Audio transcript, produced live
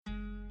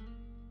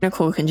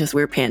Nicole can just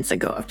wear pants that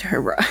go up to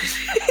her bra.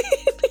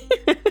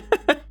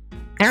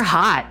 They're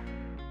hot.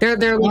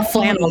 They're like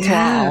flannel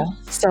tall.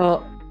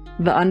 So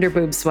the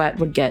underboob sweat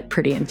would get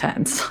pretty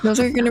intense.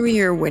 Those are going to be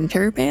your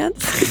winter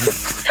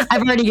pants?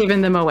 I've already given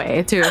them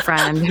away to a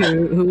friend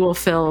who will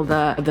fill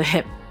the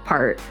hip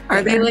part.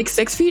 Are they like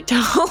 6 feet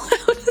tall?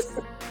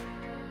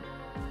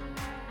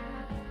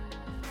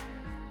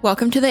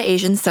 Welcome to the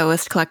Asian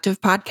Sewist Collective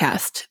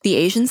podcast. The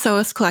Asian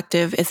Sewist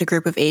Collective is a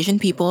group of Asian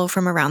people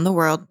from around the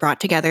world brought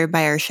together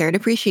by our shared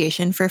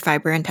appreciation for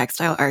fiber and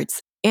textile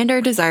arts and our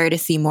desire to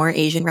see more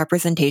Asian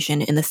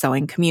representation in the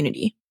sewing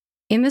community.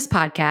 In this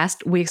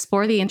podcast, we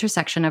explore the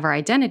intersection of our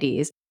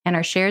identities and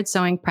our shared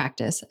sewing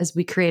practice as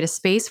we create a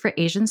space for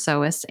Asian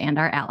sewists and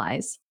our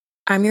allies.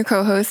 I'm your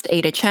co-host,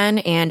 Ada Chen,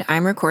 and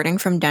I'm recording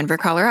from Denver,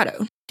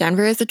 Colorado.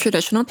 Denver is the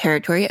traditional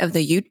territory of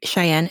the Ute,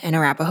 Cheyenne, and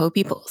Arapaho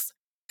peoples.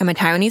 I'm a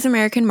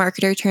Taiwanese-American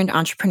marketer turned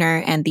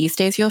entrepreneur, and these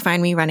days you'll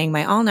find me running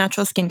my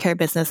all-natural skincare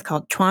business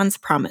called Chuan's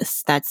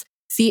Promise. That's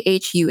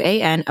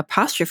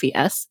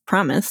CHUAN''S,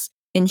 Promise,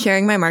 and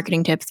sharing my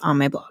marketing tips on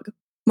my blog.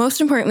 Most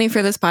importantly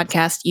for this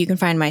podcast, you can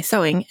find my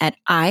sewing at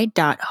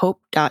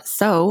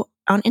i.hope.sew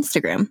on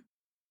Instagram.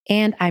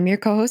 And I'm your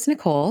co-host,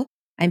 Nicole.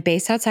 I'm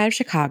based outside of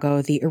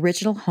Chicago, the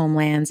original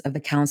homelands of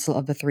the Council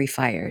of the Three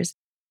Fires,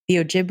 the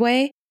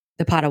Ojibwe,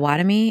 the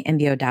Potawatomi,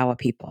 and the Odawa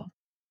people.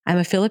 I'm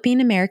a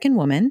Philippine-American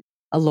woman,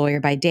 a lawyer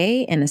by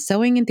day, and a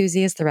sewing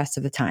enthusiast the rest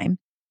of the time.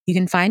 You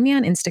can find me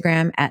on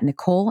Instagram at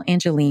Nicole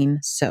Angeline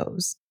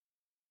Sews.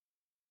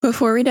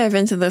 Before we dive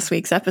into this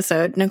week's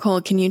episode,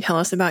 Nicole, can you tell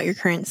us about your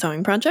current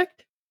sewing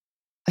project?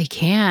 I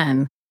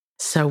can.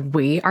 So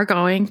we are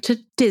going to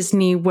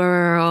Disney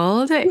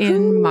World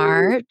in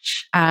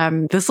March.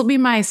 This will be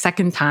my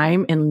second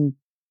time in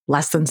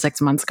less than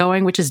 6 months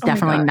going, which is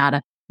definitely not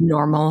a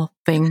normal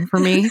thing for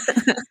me.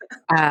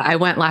 I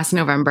went last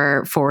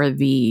November for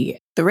the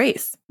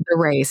race. The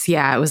race,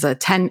 yeah. It was I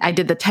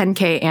did the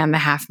 10K and the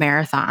half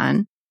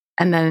marathon.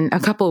 And then a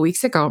couple of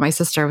weeks ago, my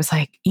sister was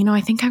like,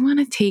 I think I want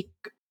to take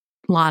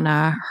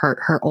Lana,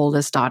 her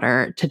oldest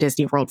daughter, to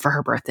Disney World for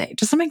her birthday.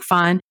 Just something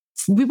fun.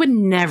 We would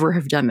never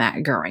have done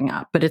that growing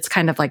up, but it's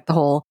kind of like the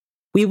whole,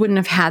 we wouldn't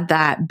have had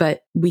that,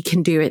 but we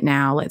can do it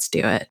now. Let's do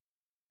it.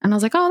 And I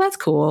was like, oh, that's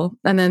cool.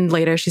 And then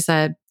later she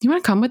said, you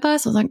want to come with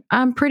us? I was like,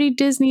 I'm pretty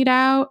Disneyed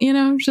out,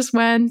 just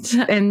went.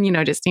 And,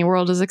 Disney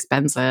World is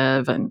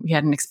expensive and we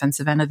had an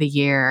expensive end of the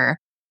year.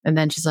 And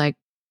then she's like,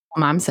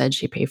 Mom said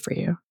she'd pay for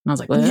you. And I was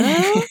like, what?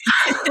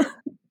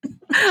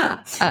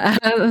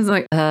 I was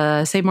like,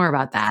 say more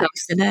about that.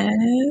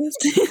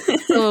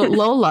 Subsidized. So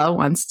Lola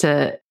wants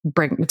to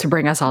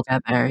bring us all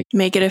together.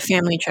 Make it a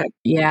family trip.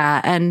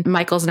 Yeah. And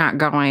Michael's not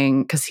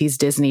going because he's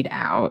Disneyed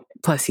out.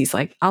 Plus he's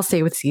like, I'll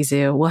stay with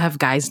Sisu. We'll have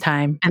guys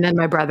time. And then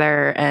my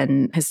brother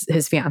and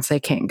his fiance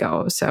can't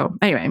go. So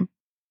anyway,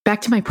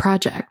 back to my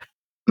project.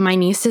 My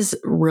niece is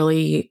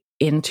really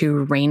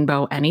into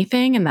rainbow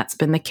anything. And that's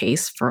been the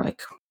case for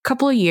like a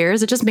couple of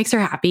years. It just makes her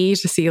happy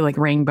to see like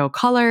rainbow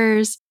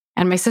colors.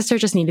 And my sister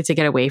just needed to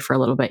get away for a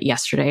little bit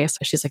yesterday. So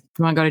she's like,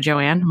 you want to go to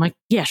Joann? I'm like,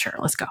 yeah, sure.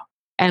 Let's go.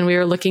 And we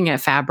were looking at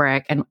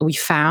fabric and we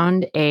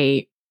found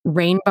a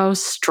rainbow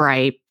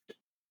stripe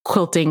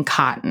quilting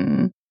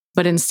cotton.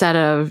 But instead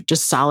of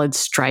just solid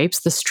stripes,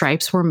 the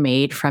stripes were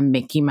made from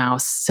Mickey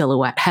Mouse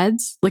silhouette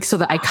heads. Like, so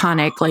the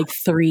iconic like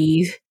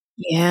three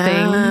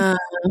things.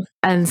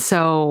 And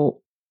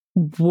so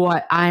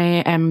what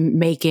I am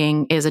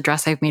making is a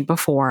dress I've made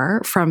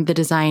before from the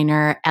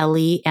designer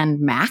Ellie and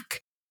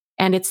Mac.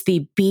 And it's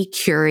the Be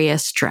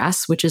Curious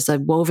dress, which is a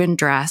woven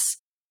dress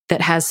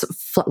that has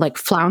like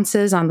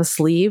flounces on the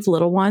sleeve,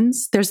 little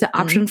ones. There's the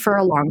option for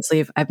a long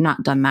sleeve. I've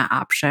not done that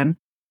option.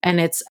 And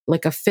it's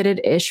like a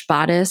fitted-ish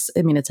bodice.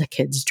 I mean, it's a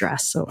kid's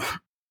dress, so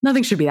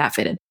nothing should be that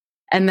fitted.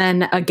 And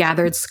then a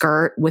gathered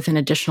skirt with an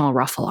additional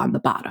ruffle on the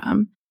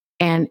bottom.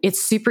 And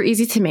it's super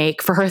easy to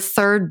make. For her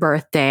third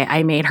birthday,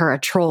 I made her a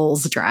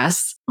Trolls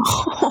dress.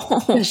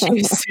 She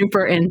was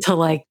super into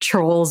like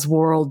Trolls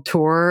World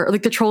Tour,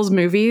 like the Trolls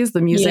movies,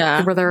 the music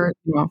where they're,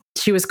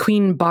 she was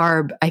Queen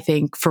Barb, I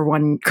think, for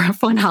one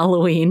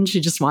Halloween.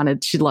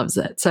 She loves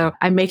it. So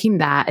I'm making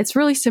that. It's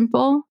really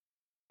simple.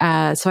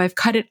 So I've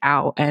cut it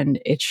out and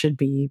it should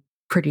be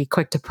pretty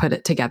quick to put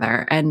it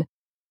together. And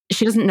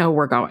she doesn't know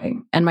we're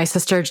going. And my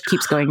sister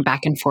keeps going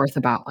back and forth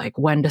about like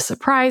when to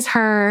surprise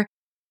her.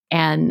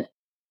 And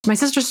my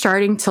sister's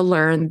starting to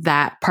learn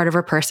that part of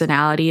her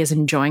personality is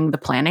enjoying the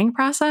planning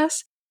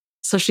process.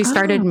 So she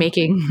started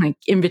making like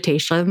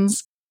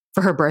invitations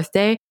for her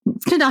birthday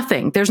to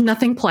nothing. There's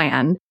nothing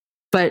planned.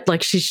 But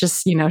like, she's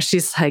just,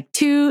 she's like,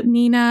 to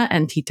Nina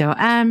and Tito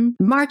M.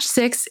 March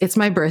 6th, it's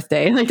my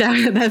birthday. Like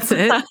that's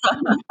it.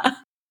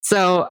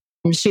 So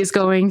she's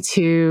going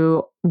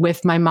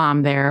with my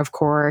mom there, of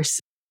course.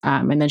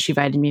 And then she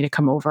invited me to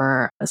come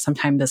over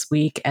sometime this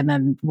week. And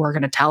then we're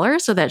going to tell her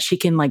so that she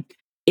can like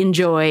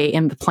enjoy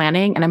in the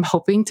planning. And I'm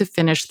hoping to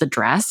finish the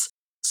dress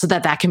so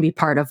that can be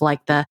part of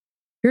like the,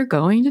 you're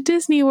going to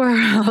Disney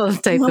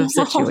World type of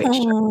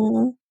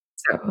situation.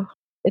 So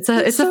It's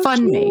a so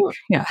fun make. cute.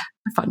 Yeah,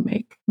 a fun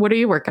make. What are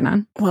you working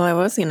on? Well, I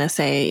was gonna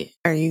say,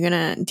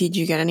 did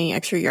you get any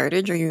extra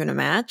yardage? Are you gonna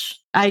match?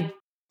 I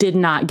did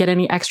not get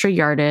any extra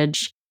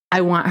yardage.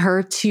 I want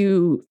her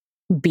to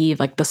be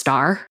like the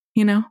star,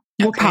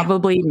 We'll Okay.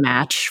 probably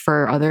match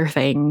for other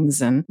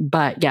things.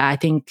 But yeah, I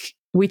think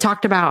we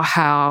talked about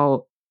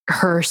how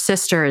her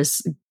sister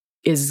is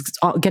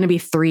going to be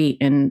 3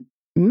 in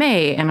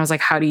May. And I was like,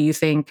 how do you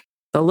think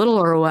the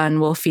littler one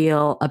will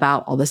feel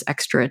about all this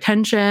extra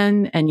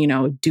attention? And,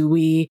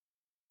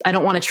 I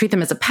don't want to treat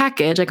them as a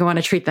package. Like I want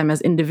to treat them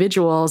as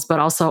individuals, but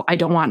also I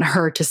don't want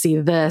her to see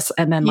this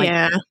and then like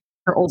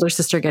her older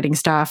sister getting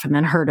stuff and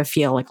then her to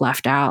feel like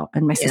left out.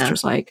 And my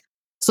sister's like,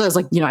 so I was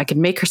like, I could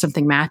make her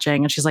something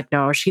matching. And she's like,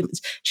 no,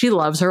 she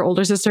loves her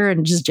older sister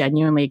and just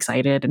genuinely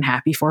excited and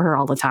happy for her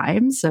all the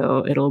time.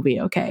 So it'll be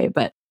okay.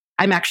 But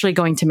I'm actually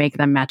going to make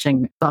them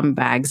matching bum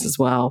bags as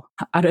well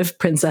out of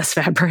princess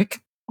fabric.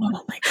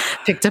 Oh my God.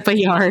 Picked up a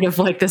yard of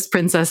like this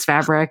princess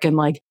fabric and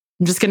like,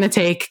 I'm just going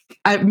to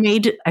I've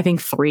made, I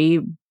think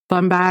 3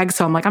 bum bags.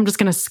 So I'm like, I'm just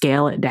going to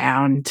scale it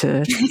down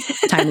to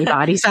tiny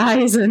body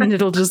size and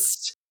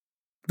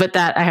but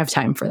that I have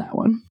time for that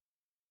one.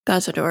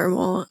 That's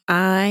adorable.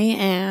 I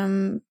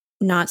am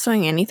not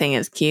sewing anything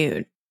as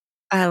cute.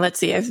 Let's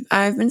see.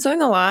 I've been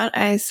sewing a lot.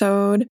 I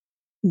sewed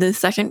the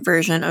second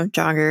version of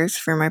joggers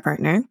for my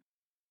partner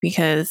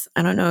because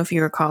I don't know if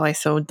you recall, I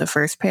sewed the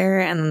first pair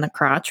and then the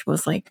crotch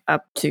was like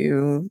up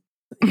to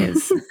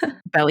his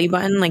belly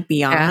button, like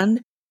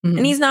beyond. Yeah. Mm-hmm.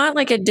 And he's not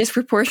like a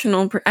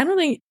disproportional. I don't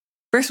think.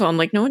 First of all, I'm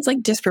like, no one's like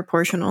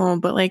disproportional,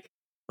 but like,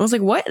 I was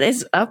like, what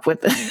is up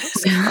with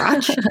this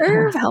crotch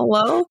curve?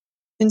 Hello.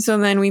 And so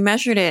then we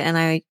measured it and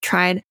I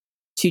tried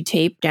to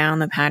tape down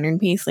the pattern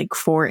piece like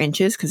 4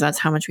 inches because that's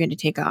how much we had to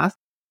take off.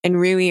 And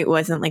really, it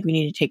wasn't like we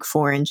needed to take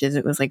 4 inches.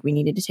 It was like we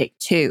needed to take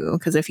 2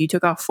 because if you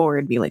took off 4,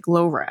 it'd be like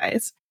low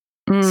rise.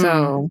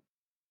 So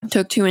I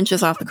took 2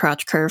 inches off the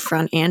crotch curve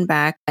front and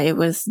back. It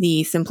was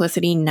the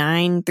Simplicity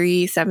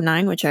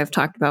 9379, which I've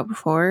talked about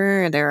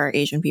before. There are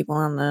Asian people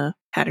on the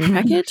pattern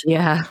package.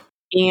 Yeah.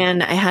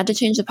 And I had to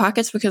change the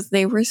pockets because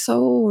they were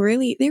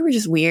they were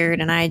just weird.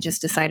 And I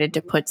just decided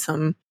to put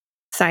some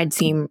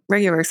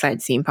regular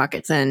side seam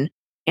pockets in.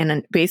 And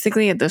then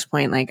basically at this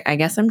point, like, I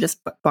guess I'm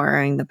just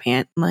borrowing the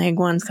pant leg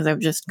ones because I've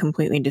just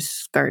completely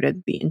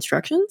discarded the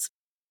instructions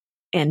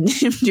and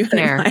doing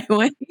it my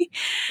way.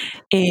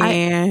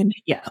 And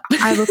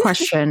I have a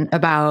question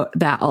about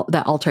that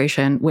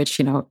alteration, which,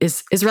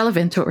 is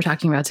relevant to what we're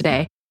talking about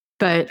today.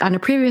 But on a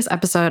previous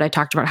episode, I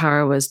talked about how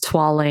I was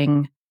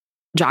twalling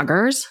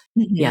joggers.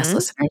 Mm-hmm. Yes,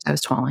 listeners, I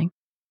was twalling.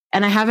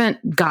 And I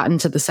haven't gotten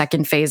to the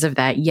second phase of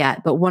that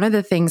yet. But one of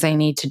the things I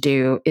need to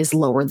do is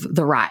lower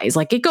the rise.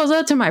 Like it goes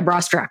out to my bra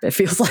strap, it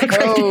feels like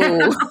right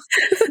now.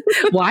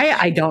 Why?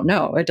 I don't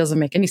know. It doesn't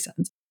make any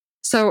sense.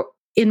 So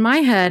in my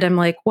head, I'm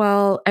like,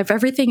 well, if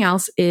everything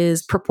else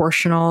is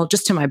proportional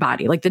just to my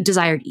body, like the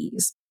desired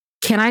ease,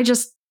 can I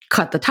just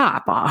cut the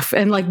top off?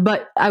 And like,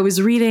 but I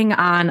was reading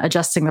on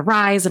adjusting the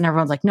rise and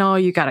everyone's like, no,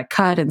 you got to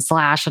cut and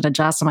slash and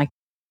adjust. I'm like,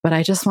 but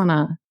I just want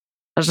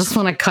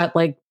to cut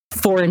like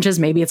 4 inches,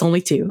 maybe it's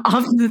only 2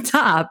 off the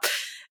top.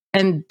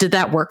 And did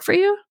that work for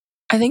you?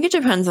 I think it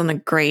depends on the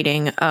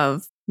grading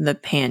of the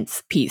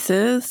pants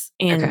pieces.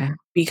 And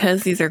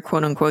because these are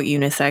quote unquote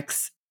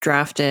unisex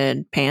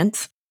drafted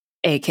pants,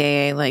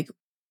 AKA like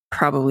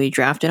probably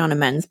drafted on a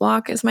men's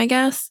block is my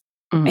guess.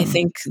 Mm-hmm. I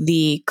think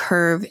the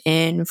curve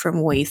in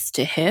from waist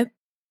to hip,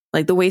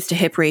 like the waist to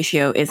hip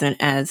ratio isn't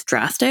as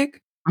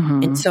drastic.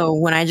 Mm-hmm. And so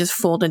when I just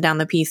folded down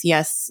the piece,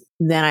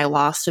 then I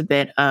lost a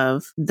bit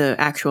of the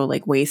actual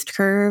like waist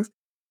curve.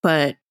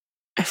 But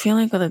I feel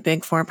like with a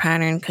big 4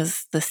 pattern,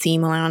 because the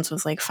seam allowance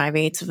was like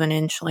 5/8 of an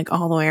inch, like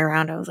all the way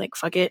around, I was like,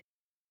 fuck it.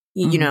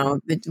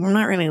 Mm-hmm. We're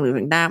not really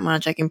losing that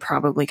much. I can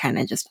probably kind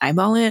of just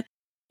eyeball it.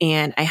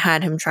 And I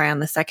had him try on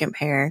the second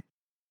pair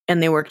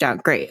and they worked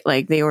out great.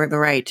 Like they were the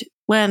right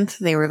length.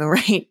 They were the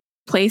right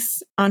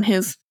place on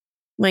his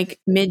like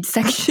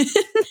midsection.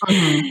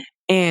 Mm-hmm.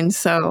 And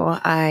so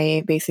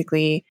I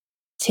basically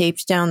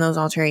taped down those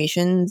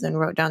alterations and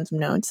wrote down some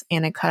notes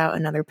and I cut out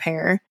another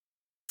pair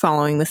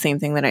following the same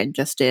thing that I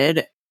just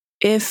did.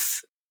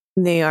 If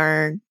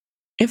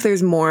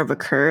there's more of a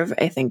curve,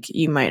 I think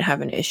you might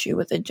have an issue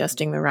with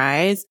adjusting the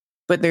rise,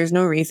 but there's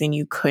no reason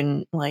you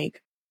couldn't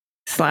like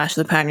slash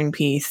the pattern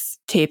piece,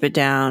 tape it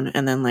down,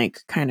 and then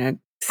like kind of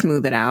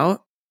smooth it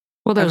out.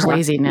 Well, there's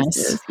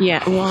laziness.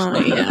 Yeah. Well,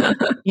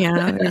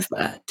 yeah, there's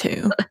that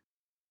too.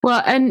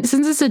 Well, and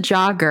since it's a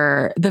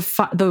jogger,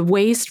 the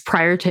waist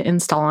prior to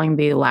installing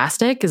the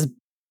elastic is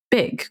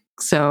big.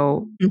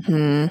 So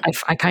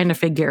I kind of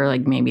figure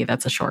like maybe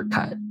that's a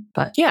shortcut.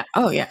 But yeah.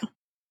 Oh, yeah.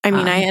 I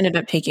mean, I ended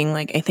up taking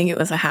like, I think it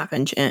was a 1/2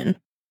 inch in,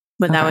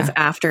 but that was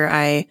after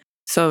I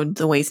sewed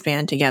the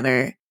waistband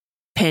together,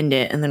 pinned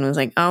it, and then was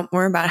like, oh,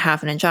 we're about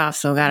 1/2 inch off.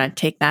 So got to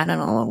take that in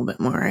a little bit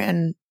more.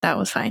 And that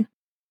was fine.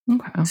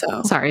 Okay.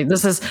 So sorry,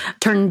 this has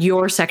turned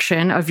your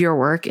section of your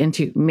work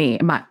into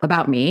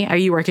about me. Are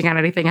you working on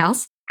anything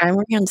else? I'm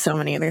working on so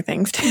many other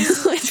things too.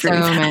 So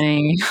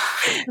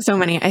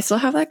many. I still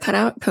have that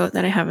cutout coat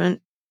that I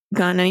haven't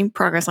gotten any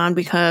progress on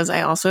because I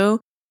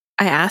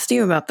asked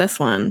you about this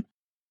one,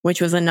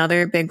 which was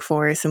another Big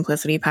Four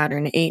simplicity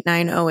pattern,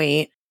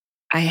 8908.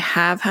 I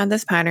have had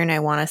this pattern, I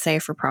want to say,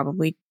 for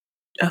probably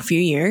a few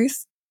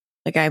years.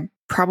 Like I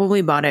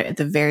probably bought it at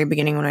the very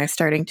beginning when I was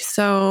starting to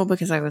sew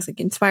because I was like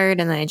inspired,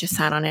 and then I just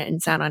sat on it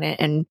and sat on it.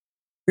 And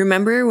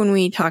remember when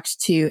we talked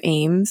to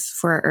Ames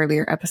for our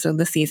earlier episode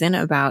this season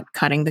about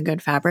cutting the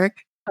good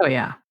fabric? Oh,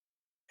 yeah.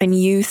 And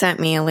you sent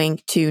me a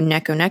link to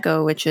Neko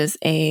Neko, which is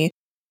I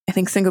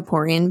think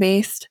Singaporean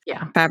based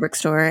fabric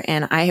store.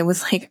 And I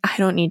was like, I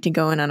don't need to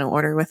go in on an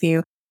order with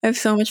you. I have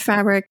so much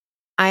fabric.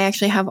 I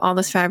actually have all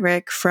this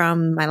fabric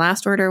from my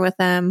last order with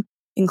them,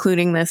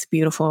 including this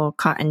beautiful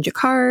cotton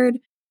jacquard.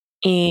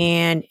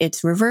 And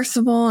it's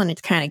reversible and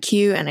it's kind of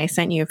cute. And I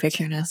sent you a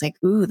picture and I was like,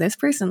 ooh, this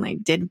person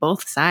like did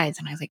both sides.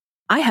 And I was like,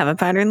 I have a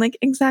pattern like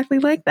exactly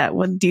like that.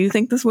 What do you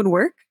think this would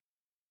work?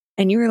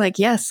 And you were like,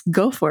 yes,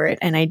 go for it.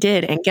 And I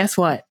did. And guess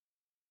what?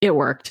 It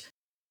worked.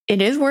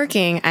 It is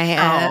working.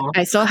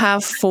 I still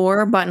have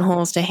 4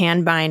 buttonholes to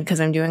hand bind because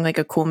I'm doing like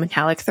a cool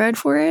metallic thread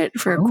for it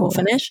for a cool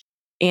finish.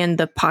 And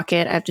the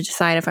pocket, I have to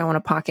decide if I want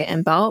a pocket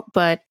and belt,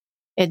 but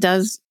it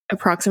does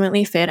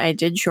approximately fit. I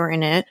did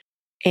shorten it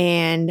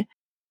and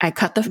I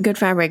cut the good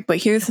fabric. But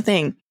here's the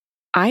thing.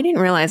 I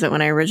didn't realize that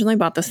when I originally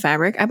bought this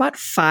fabric, I bought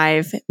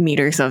 5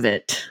 meters of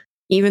it,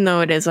 even though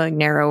it is a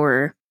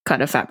narrower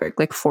cut of fabric,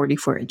 like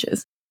 44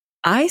 inches.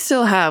 I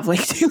still have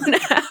like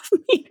 2.5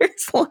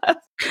 meters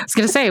left. I was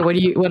going to say,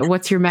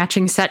 what's your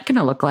matching set going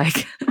to look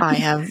like? I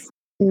have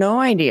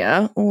no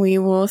idea. We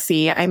will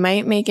see. I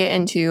might make it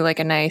into like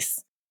a nice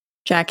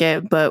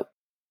jacket, but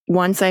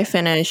once I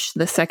finish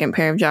the second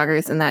pair of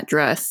joggers and that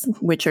dress,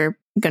 which are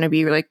going to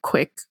be like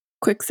quick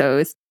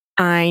sews,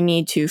 I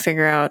need to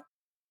figure out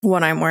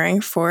what I'm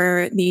wearing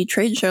for the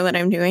trade show that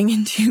I'm doing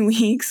in 2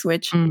 weeks,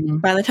 which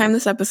by the time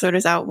this episode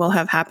is out will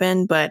have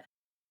happened, but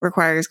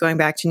requires going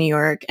back to New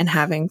York and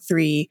having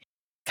 3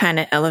 kind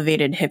of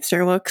elevated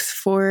hipster looks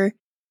for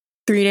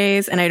 3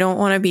 days. And I don't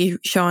want to be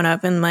showing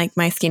up in like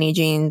my skinny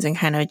jeans and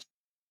kind of,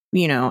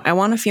 I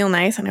want to feel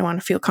nice and I want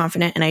to feel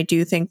confident. And I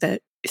do think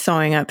that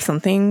sewing up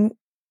something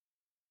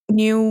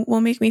new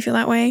will make me feel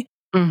that way.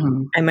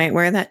 I might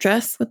wear that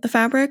dress with the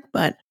fabric,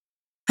 but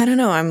I don't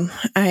know.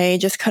 I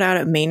just cut out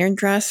a Maynard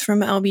dress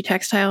from LB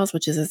Textiles,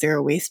 which is a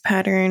 0 waist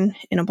pattern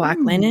in a black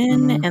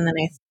linen. And then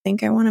I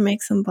think I want to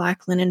make some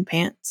black linen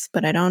pants,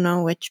 but I don't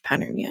know which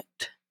pattern yet.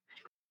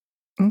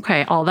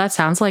 Okay. All that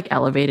sounds like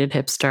elevated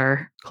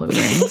hipster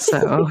clothing.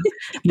 So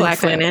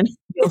black linen.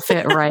 You'll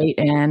fit right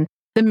in.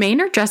 The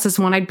Maynard dress is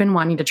one I'd been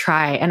wanting to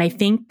try. And I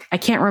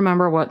can't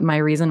remember what my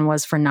reason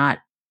was for not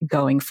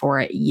going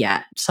for it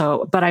yet.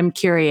 So, but I'm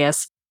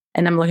curious.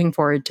 And I'm looking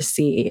forward to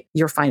see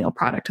your final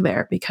product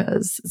there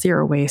because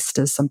 0 waste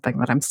is something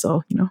that I'm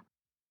still,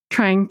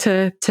 trying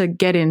to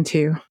get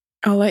into.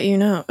 I'll let you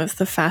know. It's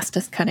the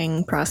fastest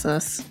cutting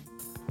process.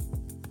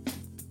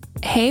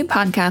 Hey,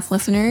 podcast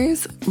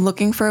listeners.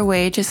 Looking for a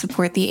way to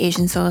support the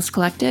Asian Sewist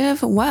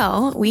Collective?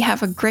 Well, we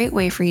have a great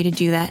way for you to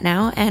do that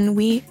now, and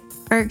we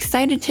are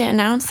excited to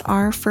announce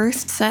our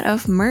first set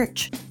of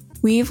merch.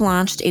 We've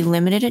launched a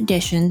limited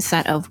edition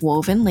set of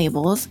woven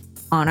labels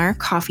on our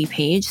coffee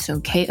page, so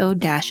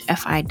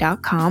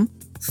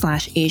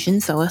ko-fi.com/Asian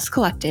Sewist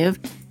Collective,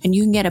 and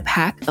you can get a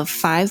pack of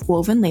 5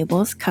 woven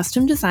labels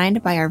custom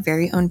designed by our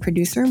very own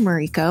producer,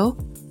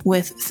 Mariko,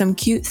 with some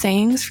cute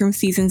sayings from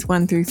seasons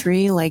 1 through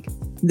 3, like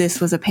 "This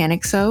was a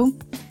panic sew,"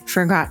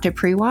 "Forgot to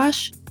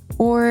pre-wash,"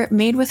 or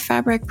 "Made with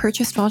fabric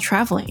purchased while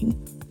traveling."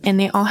 And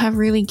they all have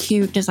really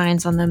cute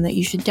designs on them that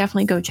you should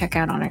definitely go check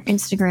out on our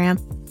Instagram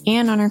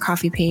and on our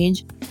coffee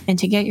page. And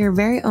to get your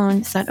very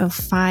own set of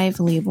 5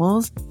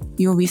 labels,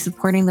 you will be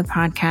supporting the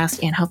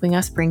podcast and helping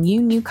us bring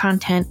you new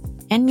content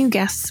and new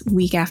guests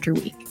week after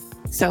week.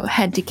 So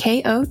head to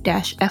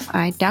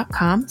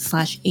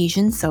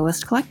ko-fi.com/Asian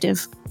Sewist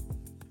Collective.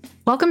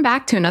 Welcome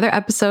back to another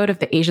episode of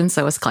the Asian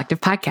Sewist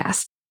Collective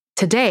podcast.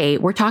 Today,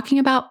 we're talking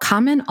about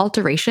common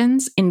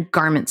alterations in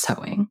garment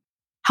sewing.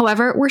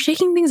 However, we're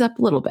shaking things up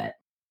a little bit.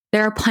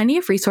 There are plenty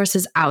of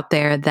resources out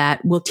there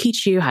that will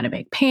teach you how to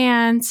make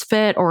pants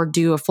fit or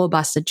do a full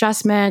bust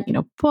adjustment,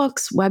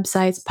 books,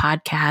 websites,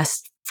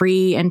 podcasts,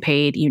 free and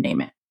paid, you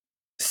name it.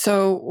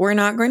 So we're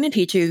not going to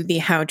teach you the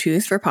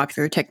how-tos for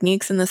popular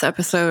techniques in this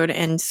episode.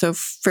 And so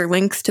for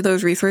links to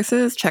those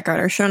resources, check out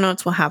our show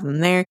notes. We'll have them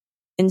there.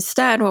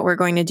 Instead, what we're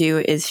going to do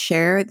is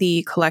share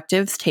the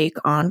collective's take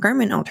on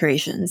garment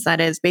alterations.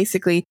 That is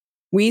basically,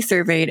 we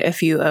surveyed a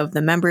few of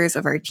the members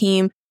of our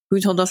team who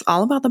told us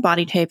all about the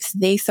body types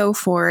they sew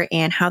for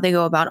and how they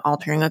go about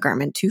altering a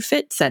garment to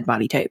fit said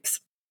body types.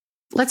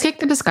 Let's kick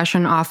the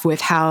discussion off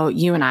with how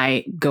you and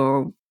I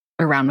go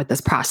around with this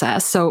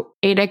process. So,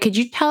 Ada, could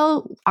you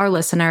tell our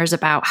listeners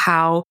about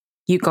how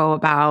you go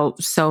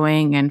about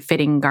sewing and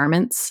fitting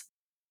garments?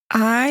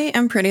 I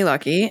am pretty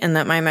lucky in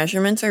that my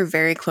measurements are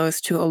very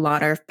close to a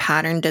lot of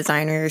pattern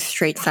designers'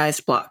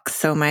 straight-sized blocks.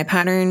 So my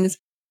patterns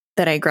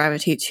that I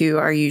gravitate to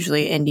are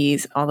usually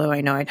indies, although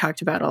I know I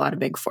talked about a lot of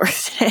Big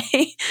Fours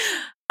today.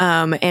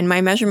 And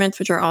my measurements,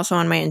 which are also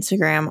on my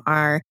Instagram,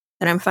 are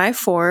that I'm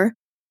 5'4",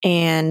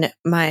 and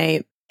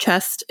my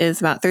chest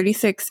is about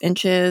 36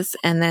 inches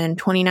and then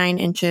 29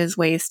 inches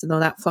waist, though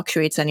that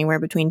fluctuates anywhere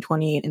between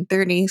 28 and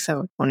 30.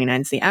 So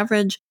 29 is the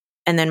average.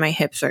 And then my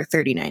hips are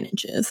 39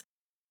 inches.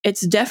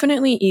 It's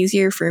definitely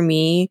easier for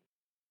me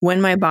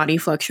when my body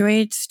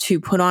fluctuates to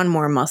put on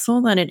more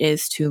muscle than it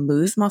is to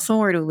lose muscle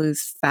or to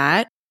lose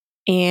fat.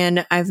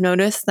 And I've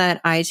noticed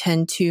that I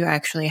tend to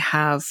actually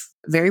have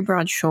very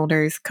broad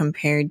shoulders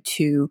compared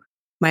to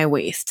my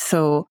waist.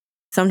 So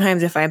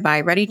sometimes if I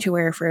buy ready to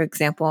wear, for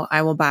example,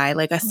 I will buy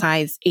like a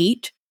size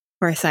 8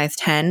 or a size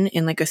 10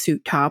 in like a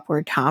suit top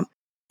or top.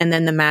 And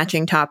then the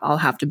matching top, I'll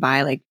have to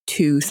buy like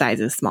 2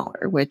 sizes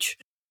smaller, which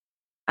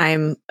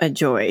I'm a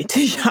joy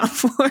to shop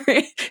for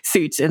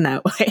suits in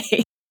that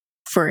way,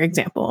 for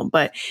example.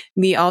 But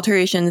the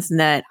alterations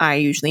that I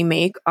usually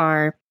make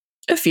are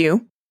a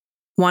few.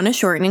 One is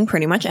shortening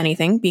pretty much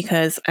anything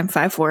because I'm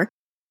 5'4",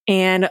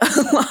 and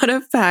a lot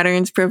of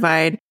patterns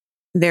provide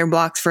their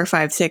blocks for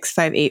 5'6",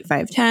 5'8",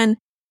 5'10",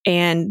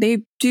 and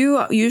they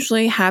do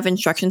usually have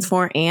instructions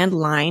for and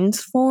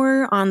lines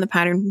for on the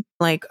pattern,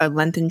 like a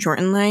length and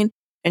shorten line.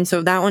 And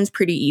so that one's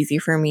pretty easy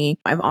for me.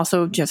 I've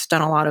also just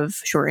done a lot of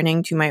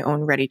shortening to my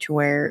own ready to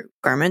wear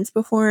garments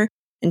before.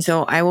 And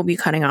so I will be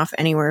cutting off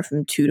anywhere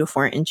from 2 to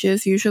 4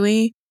 inches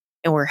usually,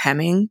 or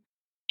hemming.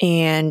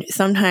 And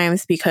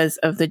sometimes because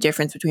of the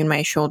difference between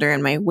my shoulder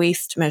and my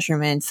waist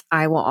measurements,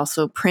 I will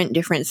also print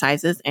different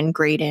sizes and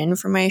grade in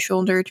from my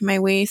shoulder to my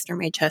waist or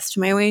my chest to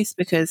my waist,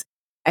 because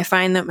I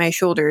find that my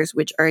shoulders,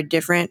 which are a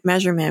different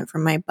measurement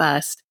from my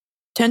bust,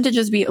 tend to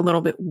just be a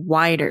little bit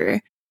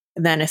wider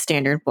than a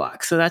standard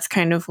block. So that's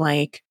kind of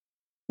like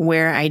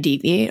where I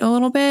deviate a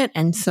little bit.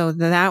 And so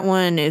that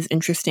one is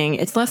interesting.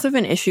 It's less of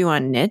an issue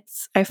on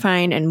knits, I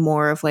find, and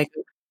more of like,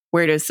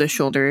 where does the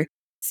shoulder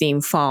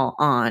seam fall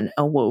on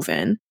a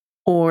woven?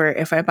 Or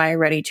if I buy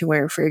ready to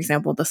wear, for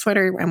example, the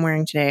sweater I'm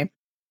wearing today,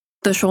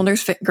 the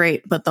shoulders fit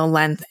great, but the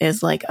length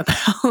is like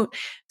about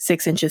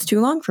 6 inches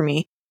too long for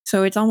me.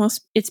 So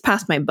it's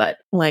past my butt,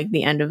 like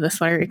the end of the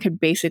sweater. It could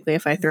basically,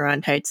 if I throw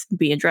on tights,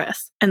 be a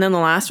dress. And then the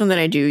last one that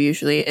I do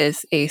usually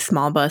is a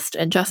small bust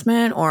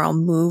adjustment, or I'll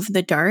move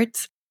the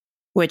darts,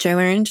 which I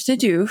learned to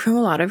do from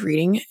a lot of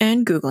reading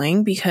and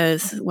Googling,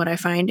 because what I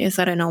find is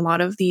that in a lot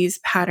of these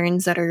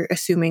patterns that are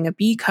assuming a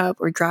B cup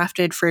or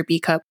drafted for a B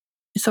cup,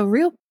 it's a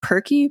real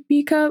perky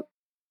B cup.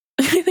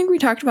 I think we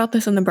talked about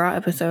this in the bra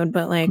episode,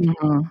 but like,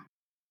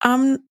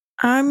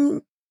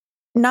 I'm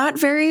not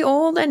very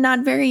old and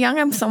not very young.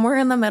 I'm somewhere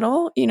in the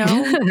middle,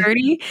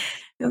 30.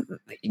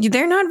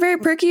 They're not very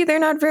perky. They're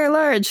not very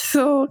large.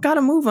 So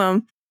gotta move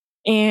them.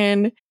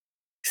 And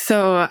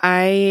so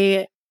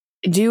I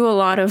do a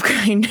lot of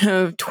kind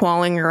of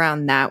twirling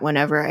around that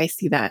whenever I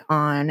see that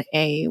on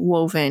a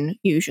woven,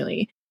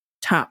 usually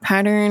top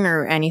pattern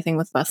or anything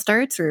with bust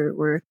darts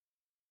or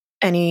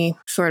any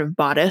sort of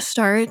bodice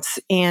starts.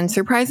 And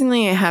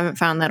surprisingly, I haven't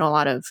found that a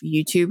lot of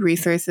YouTube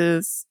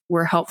resources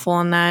were helpful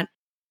in that,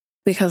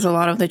 because a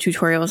lot of the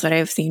tutorials that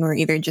I've seen were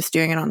either just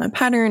doing it on the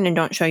pattern and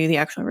don't show you the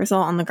actual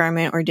result on the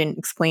garment, or didn't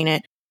explain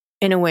it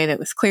in a way that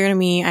was clear to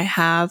me. I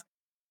have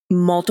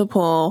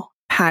multiple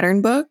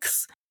pattern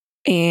books,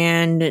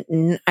 and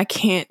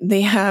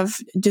they have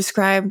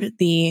described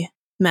the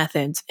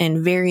methods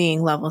in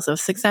varying levels of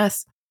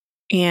success.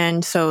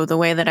 And so the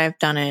way that I've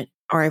done it,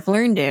 or I've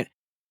learned it,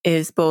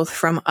 is both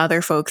from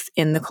other folks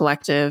in the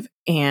collective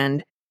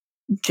and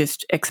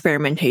just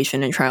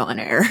experimentation and trial and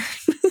error.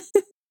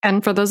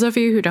 And for those of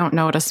you who don't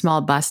know what a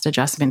small bust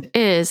adjustment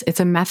is, it's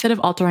a method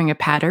of altering a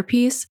pattern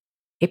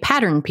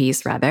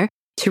piece rather,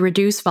 to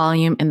reduce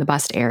volume in the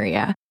bust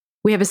area.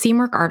 We have a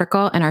Seamwork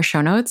article in our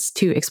show notes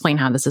to explain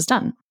how this is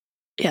done.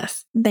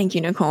 Yes. Thank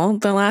you, Nicole.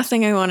 The last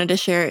thing I wanted to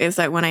share is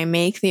that when I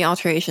make the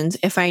alterations,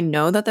 if I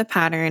know that the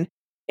pattern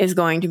is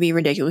going to be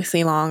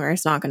ridiculously long or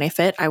it's not going to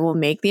fit, I will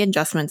make the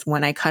adjustments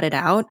when I cut it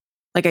out.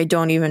 Like, I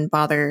don't even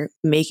bother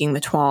making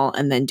the toile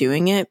and then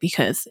doing it,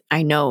 because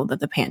I know that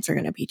the pants are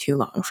going to be too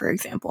long, for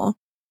example.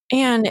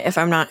 And if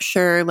I'm not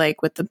sure,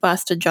 like with the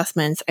bust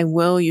adjustments, I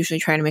will usually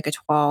try to make a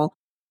toile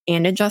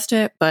and adjust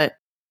it. But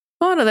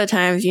a lot of the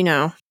times,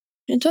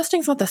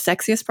 adjusting's not the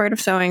sexiest part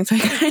of sewing, so I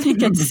kind of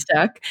get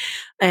stuck.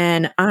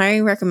 And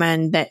I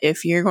recommend that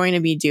if you're going to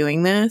be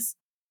doing this,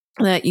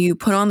 that you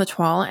put on the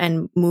toile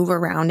and move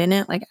around in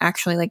it, like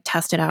actually like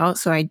test it out.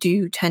 So I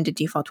do tend to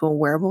default to a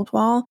wearable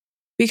toile,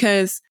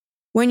 because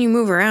when you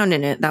move around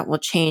in it, that will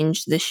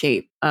change the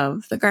shape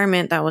of the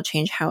garment. That will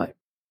change how it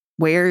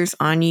wears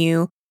on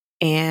you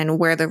and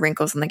where the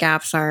wrinkles and the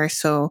gaps are.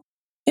 So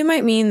it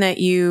might mean that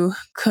you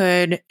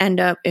could end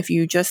up, if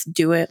you just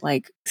do it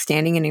like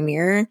standing in a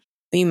mirror,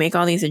 you make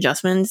all these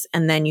adjustments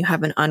and then you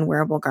have an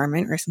unwearable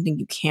garment or something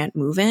you can't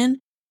move in,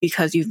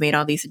 because you've made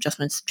all these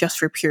adjustments just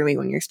for purely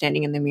when you're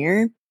standing in the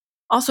mirror.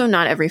 Also,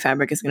 not every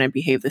fabric is going to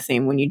behave the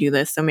same when you do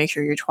this. So make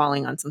sure you're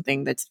toiling on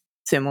something that's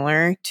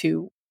similar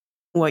to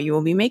what you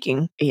will be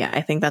making. Yeah,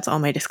 I think that's all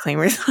my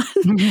disclaimers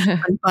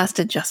on bust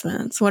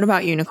adjustments. What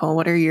about you, Nicole?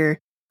 What are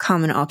your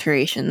common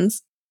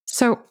alterations?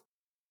 So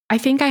I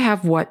think I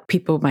have what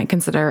people might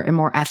consider a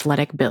more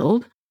athletic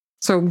build.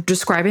 So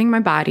describing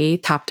my body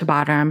top to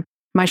bottom,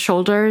 My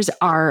shoulders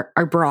are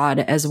broad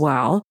as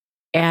well.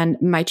 And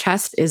my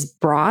chest is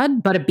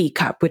broad, but a B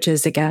cup, which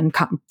is again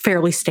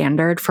fairly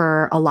standard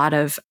for a lot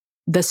of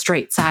the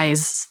straight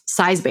size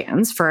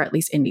bands for at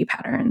least indie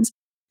patterns.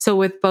 So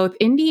with both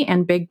indie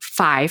and big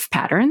 5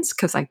 patterns,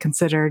 because I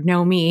consider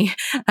Know Me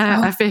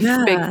a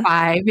fifth big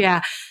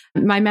 5,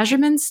 my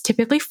measurements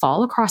typically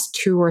fall across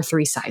 2 or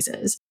 3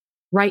 sizes.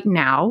 Right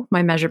now,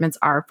 my measurements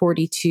are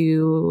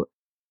 42,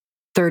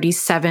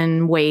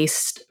 37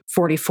 waist,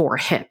 44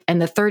 hip.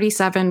 And the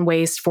 37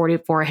 waist,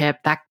 44 hip,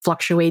 that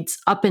fluctuates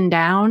up and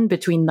down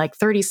between like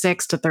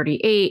 36 to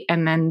 38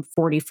 and then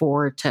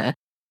 44 to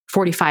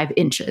 45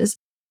 inches.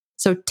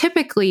 So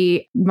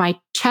typically my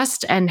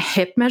chest and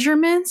hip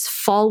measurements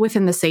fall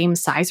within the same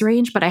size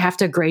range, but I have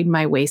to grade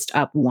my waist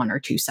up 1 or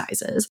 2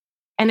 sizes.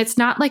 And it's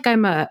not like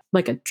I'm a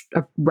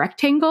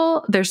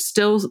rectangle. There's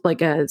still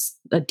like a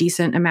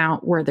decent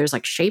amount where there's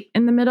like shape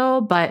in the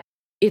middle, but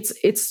it's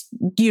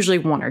usually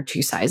 1 or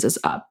 2 sizes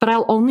up. But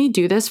I'll only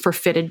do this for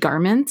fitted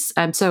garments.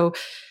 So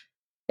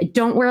I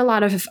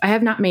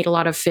have not made a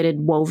lot of fitted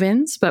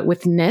wovens, but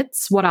with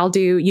knits, what I'll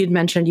do, you'd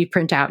mentioned you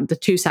print out the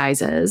 2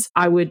 sizes.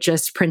 I would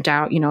just print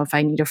out, if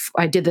I need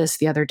I did this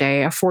the other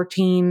day, a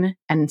 14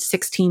 and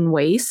 16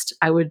 waist.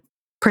 I would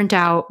print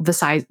out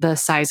the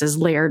sizes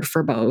layered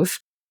for both.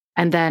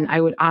 And then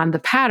I would, on the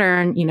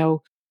pattern,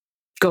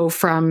 go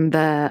from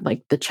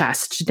the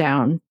chest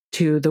down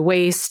to the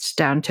waist,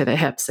 down to the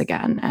hips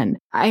again. And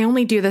I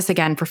only do this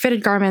again for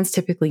fitted garments,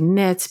 typically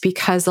knits,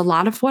 because a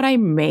lot of what I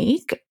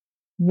make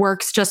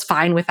works just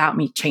fine without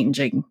me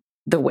changing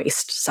the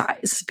waist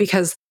size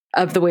because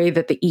of the way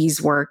that the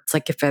ease works.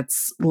 Like if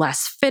it's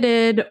less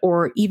fitted,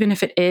 or even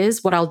if it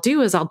is, what I'll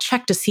do is I'll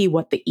check to see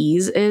what the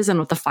ease is and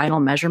what the final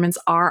measurements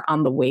are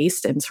on the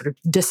waist and sort of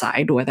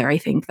decide whether I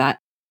think that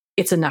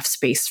it's enough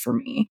space for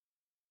me.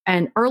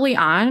 And early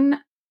on,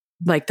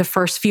 like the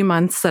first few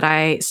months that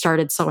I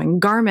started sewing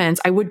garments,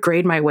 I would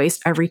grade my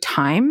waist every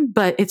time,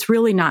 but it's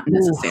really not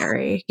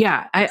necessary. Ooh.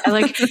 Yeah. I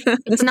like,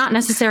 it's not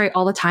necessary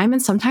all the time.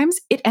 And sometimes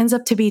it ends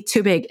up to be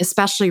too big,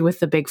 especially with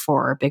the big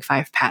 4 or big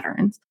 5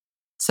 patterns.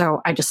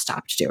 So I just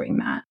stopped doing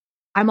that.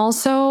 I'm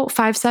also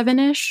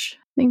 5'7"-ish,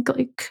 I think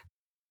like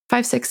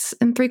 5'6"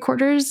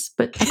 3/4,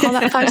 but I call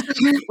that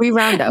 5'7". We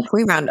round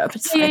up.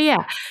 It's fine.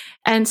 Yeah.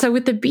 And so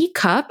with the B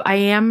cup, I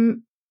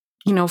am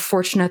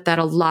fortunate that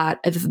a lot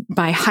of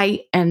my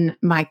height and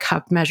my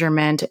cup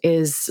measurement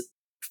is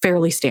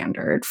fairly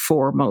standard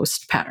for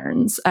most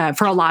patterns,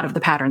 for a lot of the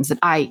patterns that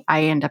I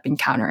end up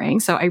encountering.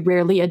 So I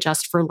rarely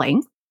adjust for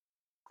length.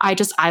 I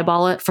just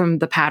eyeball it from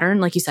the pattern.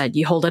 Like you said,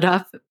 you hold it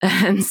up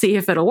and see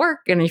if it'll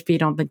work. And if you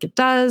don't think it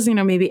does,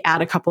 maybe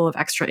add a couple of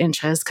extra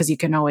inches because you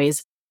can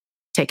always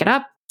take it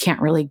up. Can't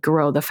really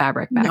grow the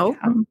fabric back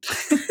down.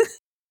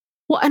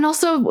 Well, and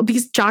also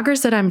these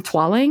joggers that I'm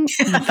twirling,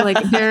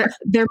 like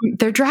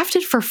they're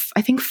drafted for,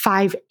 I think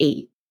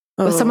 5'8",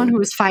 with someone who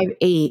is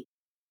 5'8",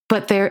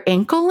 but they're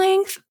ankle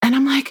length. And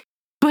I'm like,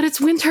 but it's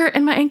winter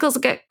and my ankles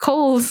get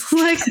cold.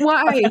 Like,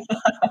 why?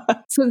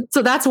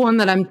 So that's one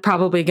that I'm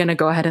probably going to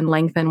go ahead and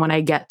lengthen when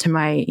I get to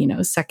my,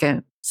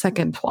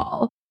 second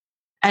twirl.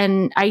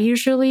 And I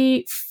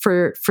usually,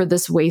 for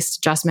this waist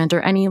adjustment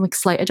or any like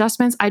slight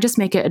adjustments, I just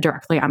make it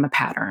directly on the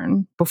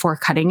pattern before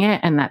cutting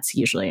it. And that's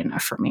usually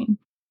enough for me.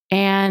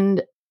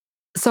 And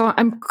so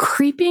I'm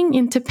creeping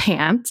into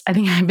pants. I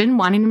think I've been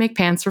wanting to make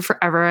pants for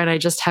forever, and I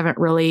just haven't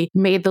really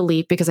made the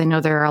leap because I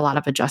know there are a lot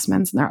of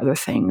adjustments and there are other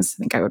things I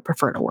think I would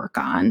prefer to work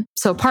on.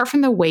 So apart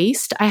from the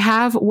waist, I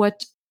have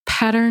what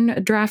pattern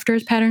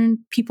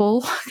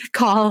people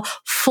call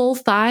full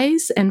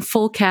thighs and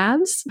full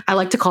calves. I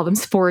like to call them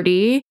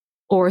sporty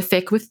or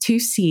thick with 2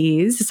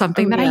 C's,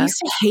 something that I used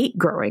to hate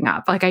growing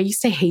up. Like I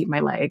used to hate my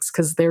legs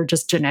because they're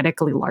just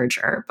genetically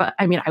larger. But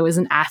I mean, I was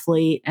an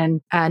athlete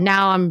and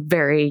now I'm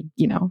very,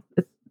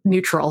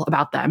 neutral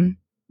about them.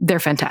 They're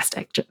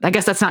fantastic. I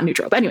guess that's not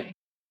neutral. But anyway,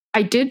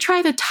 I did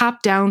try the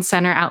top down,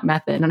 center out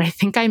method. And I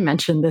think I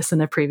mentioned this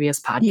in a previous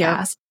podcast.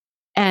 Yeah.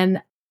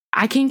 And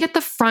I can get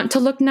the front to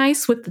look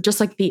nice with just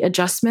like the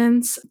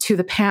adjustments to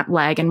the pant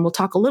leg. And we'll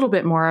talk a little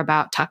bit more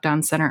about top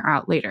down, center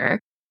out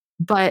later.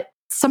 But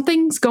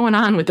something's going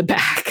on with the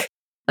back.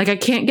 Like I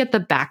can't get the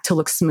back to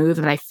look smooth.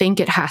 And I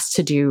think it has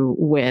to do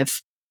with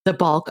the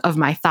bulk of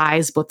my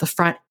thighs, both the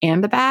front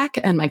and the back,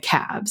 and my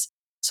calves.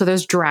 So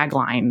there's drag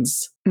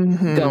lines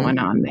going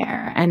on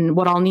there. And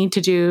what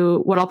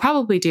I'll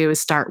probably do is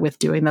start with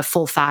doing the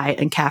full thigh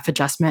and calf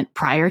adjustment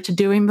prior to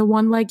doing the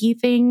one leggy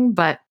thing.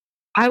 But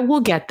I will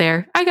get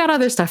there. I got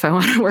other stuff I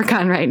want to work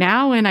on right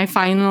now. And I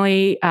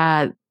finally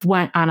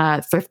went on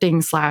a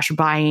thrifting /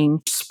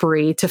 buying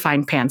spree to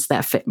find pants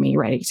that fit me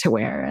ready to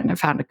wear. And I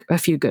found a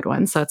few good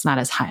ones. So it's not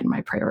as high in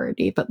my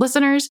priority. But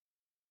listeners,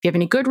 if you have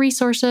any good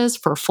resources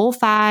for full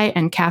thigh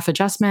and calf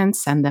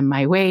adjustments, send them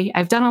my way.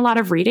 I've done a lot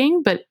of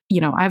reading, but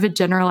I have a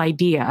general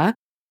idea.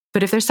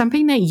 But if there's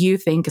something that you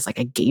think is like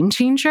a game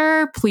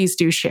changer, please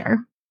do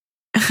share.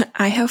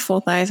 I have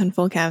full thighs and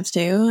full calves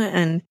too.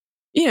 And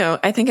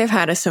I think I've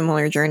had a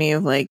similar journey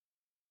of like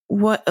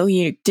what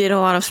you did a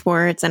lot of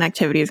sports and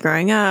activities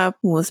growing up,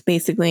 was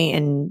basically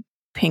in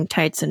pink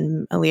tights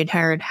and a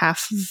leotard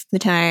half of the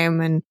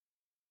time. And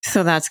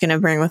so that's going to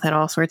bring with it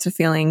all sorts of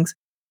feelings.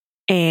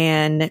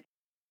 And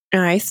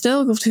I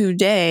still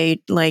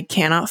today, like,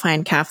 cannot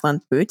find calf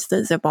length boots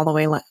that zip all the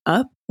way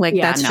up. Like,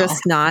 Yeah, that's no.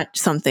 just not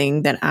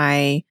something that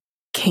I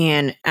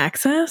can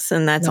access.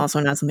 And that's Nope. also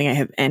not something I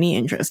have any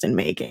interest in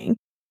making.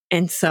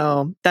 And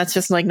so that's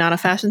just like not a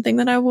fashion thing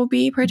that I will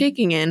be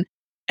partaking in.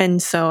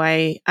 And so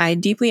I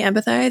deeply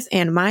empathize.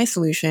 And my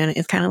solution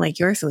is kind of like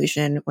your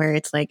solution, where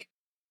it's like,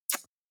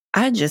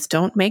 I just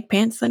don't make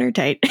pants that are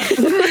tight.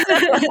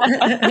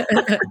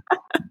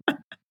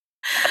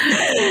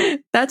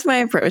 That's my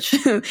approach.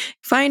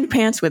 Find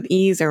pants with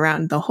ease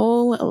around the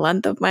whole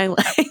length of my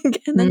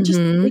leg and then just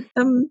take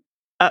them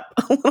up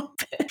a little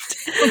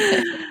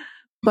bit.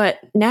 But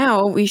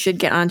now we should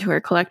get on to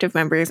our collective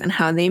members and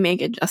how they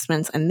make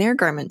adjustments in their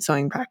garment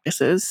sewing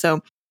practices.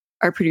 So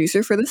our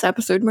producer for this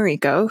episode,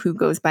 Mariko, who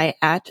goes by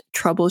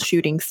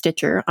 @troubleshooting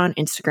Stitcher on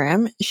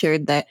Instagram,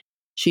 shared that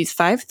she's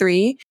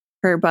 5'3",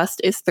 her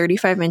bust is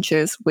 35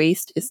 inches,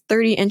 waist is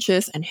 30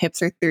 inches, and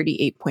hips are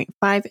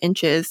 38.5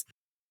 inches.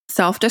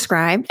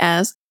 Self-described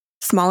as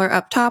smaller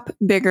up top,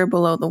 bigger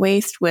below the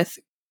waist with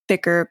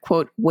thicker,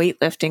 quote,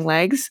 weightlifting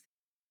legs.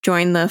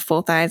 Join the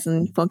full thighs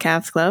and full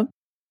calves club.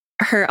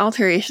 Her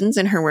alterations,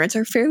 in her words,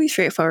 are fairly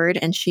straightforward,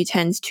 and she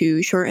tends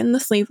to shorten the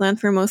sleeve length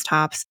for most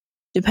tops,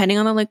 depending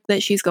on the look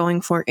that she's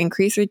going for,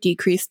 increase or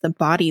decrease the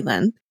body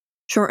length,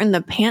 shorten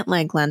the pant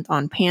leg length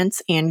on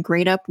pants, and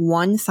grade up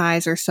one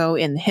size or so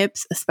in the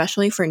hips,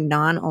 especially for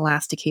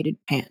non-elasticated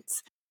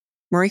pants.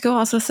 Mariko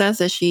also says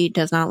that she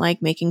does not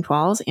like making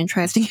toiles and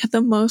tries to get the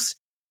most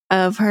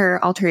of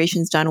her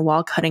alterations done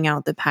while cutting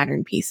out the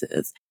pattern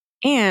pieces.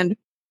 And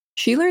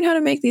she learned how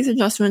to make these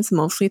adjustments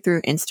mostly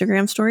through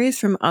Instagram stories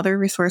from other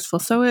resourceful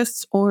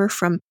sewists or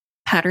from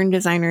pattern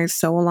designers'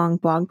 sew-along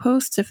blog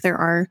posts, if there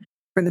are,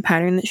 for the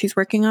pattern that she's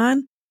working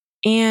on.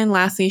 And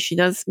lastly, she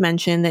does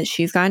mention that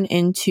she's gotten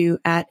into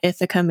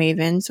 @Ithaca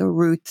Maven, so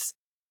Ruth's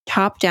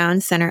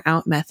top-down,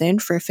 center-out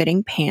method for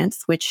fitting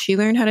pants, which she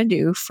learned how to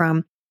do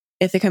from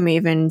Ithaca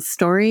Maven's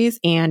stories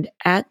and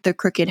 @The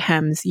Crooked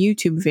Hems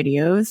YouTube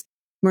videos.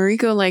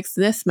 Mariko likes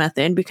this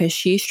method because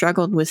she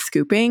struggled with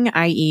scooping,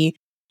 i.e.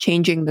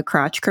 changing the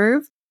crotch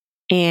curve,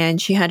 and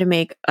she had to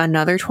make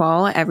another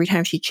toile every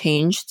time she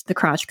changed the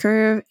crotch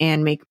curve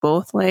and make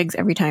both legs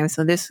every time.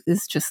 So this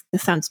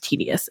sounds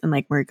tedious, and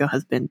like Mariko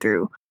has been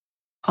through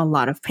a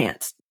lot of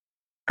pants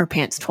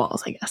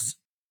toiles, I guess.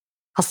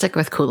 I'll stick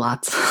with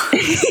culottes.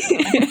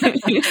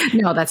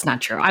 No, that's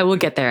not true. I will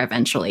get there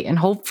eventually. And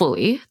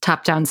hopefully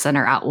top down,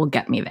 center out will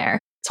get me there.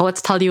 So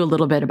let's tell you a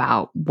little bit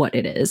about what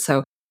it is.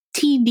 So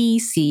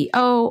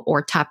TDCO,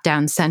 or top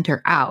down,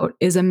 center out,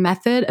 is a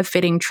method of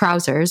fitting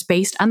trousers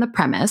based on the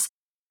premise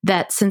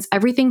that since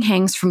everything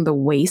hangs from the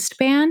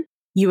waistband,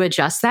 you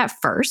adjust that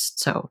first,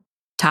 so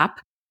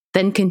top,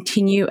 then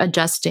continue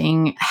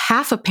adjusting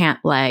half a pant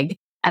leg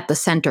at the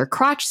center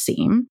crotch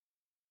seam,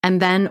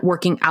 and then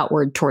working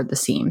outward toward the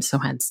seam. So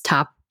hence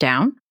top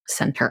down,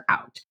 center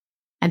out.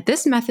 And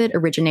this method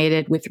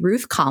originated with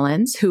Ruth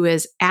Collins, who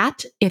is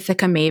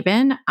 @Ithaca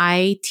Maven,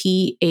 ITHACAMAVEN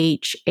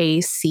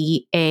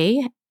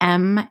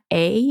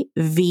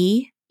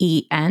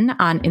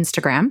on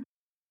Instagram.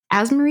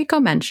 As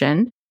Mariko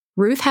mentioned,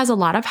 Ruth has a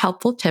lot of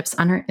helpful tips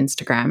on her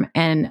Instagram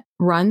and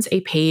runs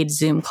a paid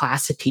Zoom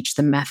class to teach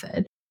the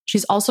method.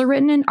 She's also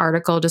written an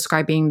article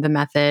describing the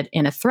method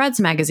in a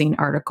Threads magazine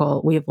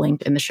article we have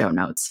linked in the show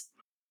notes.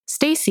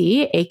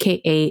 Stacy,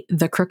 aka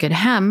The Crooked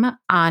Hem,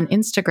 on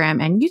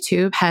Instagram and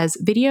YouTube has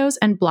videos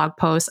and blog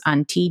posts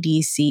on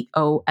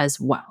TDCO as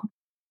well.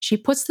 She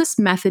puts this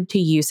method to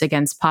use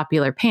against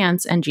popular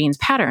pants and jeans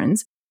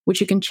patterns, which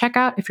you can check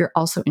out if you're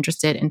also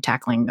interested in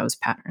tackling those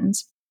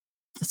patterns.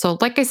 So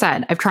like I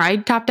said, I've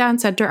tried top down,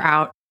 center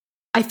out.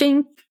 I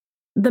think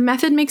the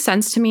method makes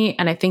sense to me,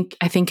 and I think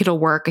it'll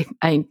work.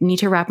 I need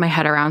to wrap my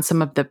head around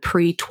some of the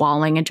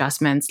pre-toiling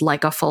adjustments,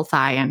 like a full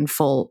thigh and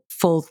full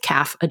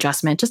calf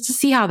adjustment, just to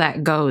see how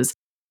that goes.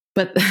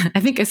 But I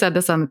think I said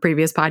this on the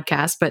previous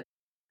podcast, but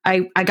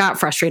I got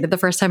frustrated the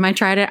first time I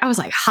tried it. I was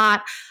like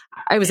hot.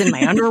 I was in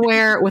my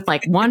underwear with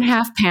like one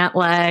half pant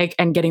leg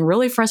and getting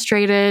really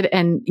frustrated.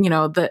 And, you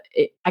know,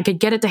 I could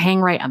get it to hang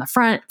right on the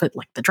front, but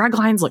like the drug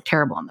lines look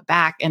terrible on the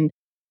back. And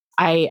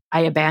I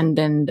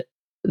abandoned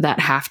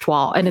that half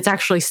toile. And it's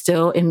actually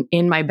still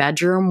in my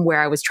bedroom where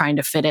I was trying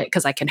to fit it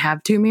because I can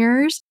have two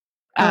mirrors.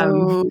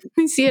 I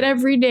see it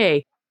every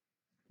day.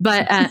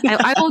 But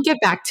I will get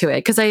back to it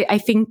because I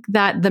think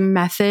that the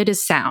method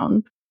is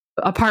sound.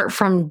 Apart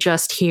from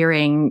just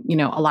hearing, you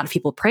know, a lot of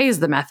people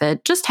praise the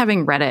method, just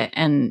having read it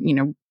and, you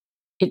know,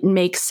 it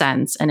makes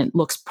sense and it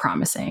looks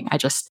promising. I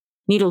just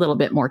need a little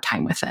bit more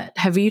time with it.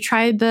 Have you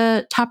tried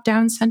the top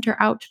down, center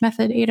out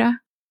method,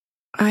 Ada?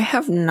 I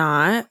have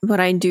not,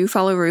 but I do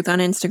follow Ruth on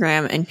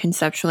Instagram, and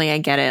conceptually I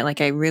get it.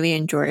 Like, I really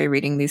enjoy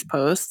reading these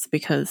posts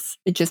because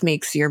it just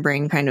makes your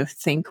brain kind of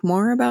think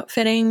more about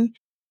fitting.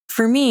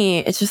 For me,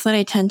 it's just that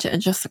I tend to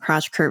adjust the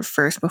crotch curve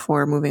first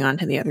before moving on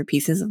to the other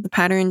pieces of the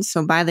pattern.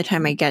 So by the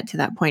time I get to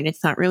that point,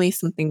 it's not really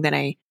something that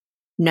I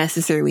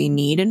necessarily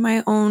need in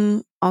my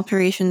own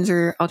alterations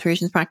or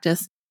alterations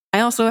practice.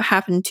 I also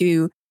happen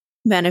to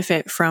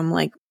benefit from,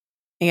 like,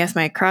 I guess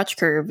my crotch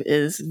curve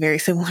is very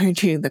similar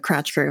to the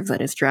crotch curve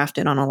that is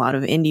drafted on a lot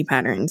of indie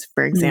patterns,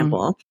 for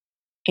example.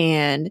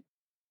 And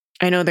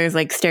I know there's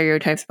like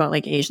stereotypes about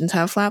like Asians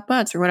have flat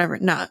butts or whatever.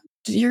 No,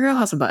 your girl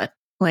has a butt.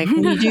 Like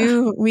we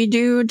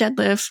do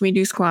deadlifts, we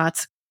do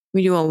squats,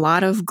 we do a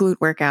lot of glute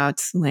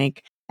workouts.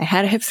 Like I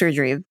had a hip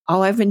surgery.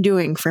 All I've been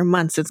doing for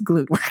months is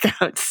glute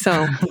workouts.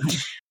 So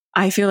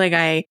I feel like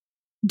I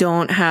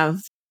don't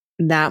have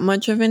that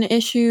much of an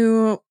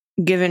issue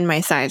given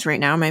my size right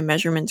now, my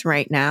measurements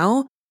right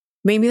now.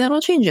 Maybe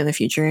that'll change in the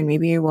future and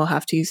maybe we'll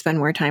have to spend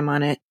more time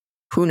on it.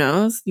 Who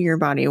knows? Your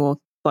body will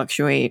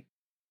fluctuate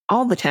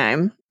all the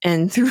time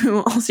and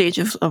through all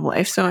stages of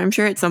life. So I'm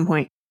sure at some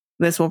point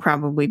this will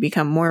probably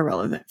become more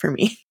relevant for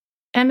me.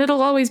 And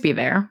it'll always be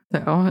there.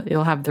 So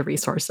you'll have the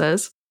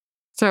resources.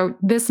 So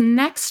this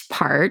next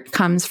part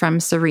comes from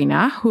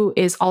Serena, who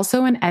is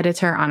also an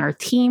editor on our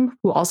team,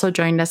 who also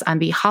joined us on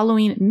the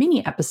Halloween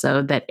mini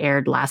episode that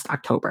aired last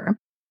October.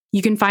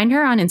 You can find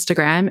her on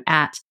Instagram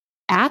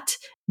at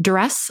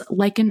dress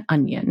like an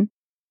onion.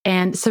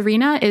 And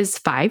Serena is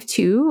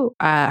 5'2".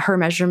 Her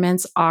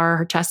measurements are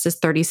her chest is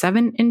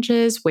 37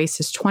 inches, waist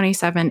is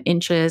 27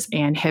 inches,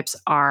 and hips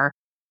are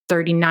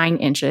 39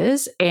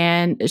 inches.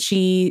 And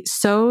she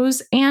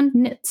sews and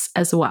knits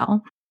as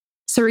well.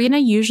 Serena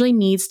usually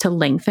needs to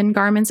lengthen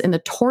garments in the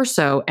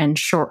torso and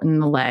shorten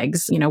the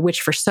legs, which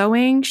for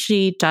sewing,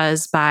 she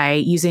does by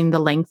using the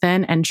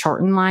lengthen and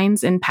shorten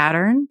lines in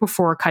pattern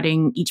before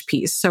cutting each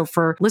piece. So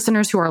for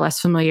listeners who are less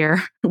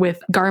familiar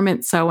with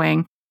garment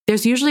sewing,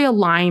 there's usually a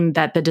line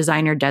that the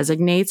designer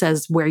designates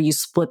as where you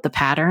split the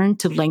pattern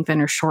to lengthen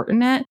or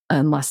shorten it,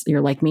 unless you're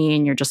like me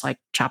and you're just like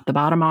chop the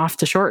bottom off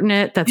to shorten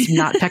it. That's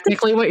not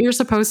technically what you're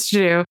supposed to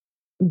do.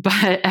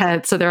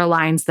 But so there are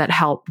lines that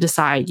help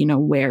decide,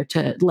 where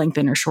to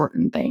lengthen or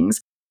shorten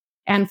things.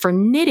 And for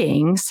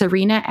knitting,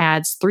 Serena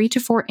adds 3 to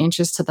 4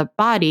 inches to the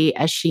body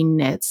as she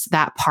knits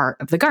that part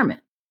of the garment.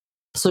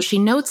 So she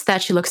notes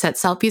that she looks at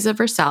selfies of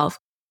herself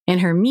in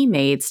her Me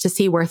Mades to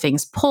see where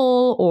things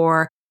pull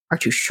or are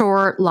too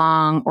short,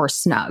 long, or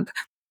snug.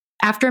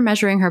 After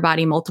measuring her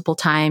body multiple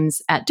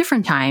times at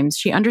different times,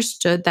 she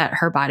understood that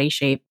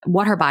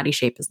what her body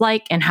shape is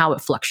like and how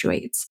it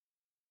fluctuates.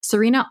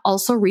 Serena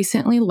also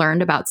recently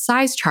learned about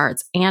size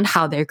charts and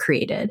how they're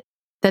created,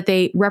 that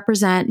they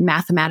represent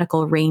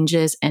mathematical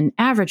ranges and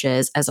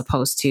averages as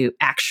opposed to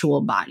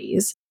actual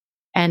bodies.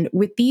 And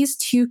with these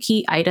two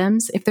key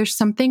items, if there's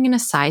something in a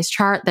size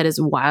chart that is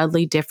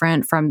wildly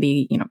different from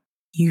the,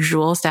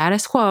 usual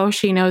status quo,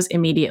 she knows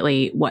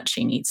immediately what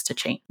she needs to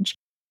change.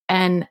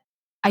 And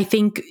I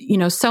think,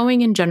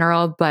 sewing in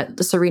general,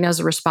 but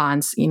Serena's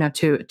response,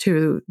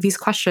 to these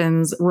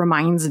questions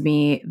reminds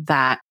me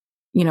that,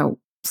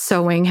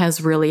 sewing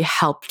has really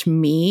helped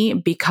me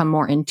become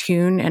more in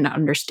tune and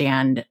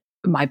understand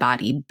my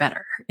body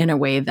better in a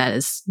way that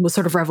was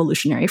sort of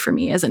revolutionary for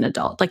me as an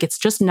adult. Like it's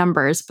just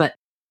numbers, but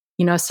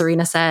as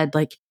Serena said,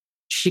 like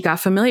she got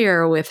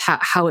familiar with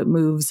how it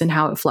moves and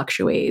how it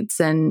fluctuates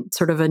and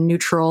sort of a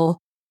neutral,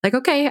 like,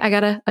 okay, I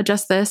got to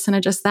adjust this and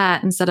adjust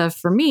that. Instead of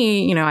for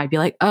me, I'd be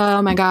like,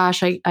 oh my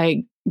gosh,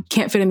 I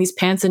can't fit in these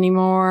pants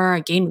anymore. I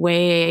gained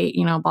weight,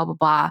 blah, blah,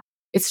 blah.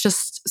 It's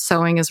just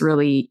sewing is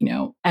really,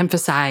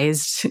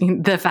 emphasized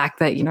the fact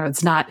that,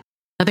 it's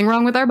nothing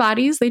wrong with our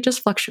bodies. They just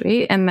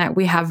fluctuate and that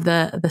we have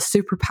the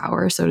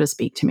superpower, so to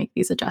speak, to make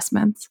these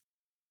adjustments.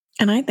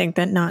 And I think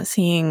that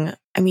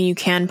you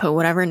can put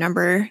whatever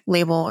number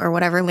label or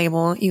whatever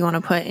label you want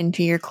to put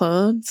into your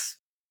clothes.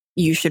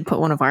 You should put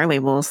one of our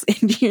labels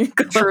into your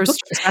clothes.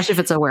 First, especially if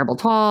it's a wearable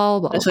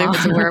tall. Especially if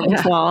it's a wearable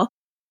tall.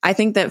 I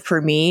think that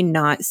for me,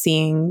 not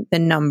seeing the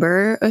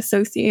number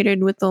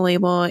associated with the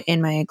label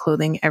in my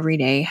clothing every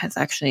day has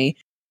actually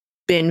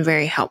been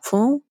very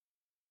helpful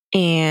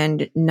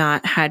and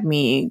allowed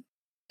me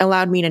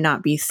to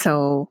not be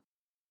so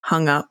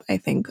hung up, I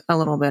think, a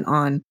little bit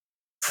on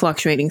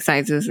fluctuating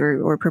sizes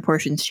or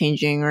proportions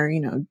changing or,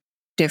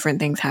 different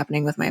things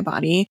happening with my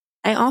body.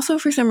 I also,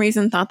 for some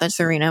reason, thought that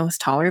Serena was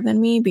taller than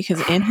me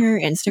because in her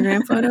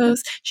Instagram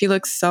photos, she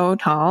looks so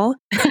tall.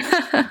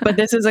 But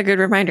this is a good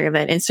reminder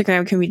that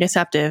Instagram can be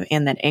deceptive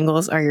and that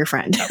angles are your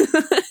friend.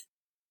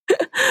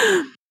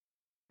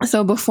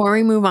 So before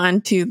we move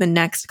on to the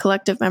next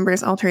collective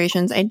members'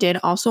 alterations, I did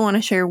also want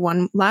to share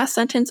one last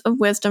sentence of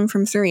wisdom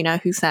from Serena,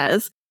 who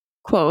says,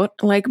 quote,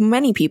 like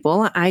many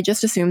people, I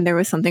just assumed there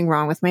was something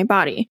wrong with my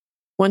body.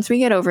 Once we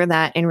get over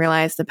that and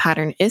realize the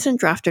pattern isn't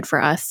drafted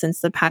for us, since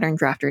the pattern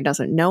drafter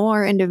doesn't know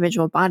our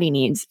individual body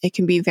needs, it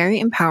can be very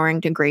empowering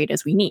to grade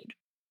as we need.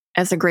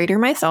 As a grader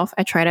myself,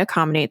 I try to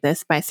accommodate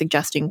this by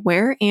suggesting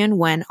where and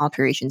when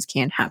alterations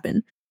can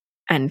happen.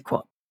 End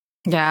quote.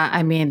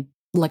 Yeah,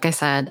 like I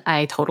said,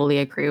 I totally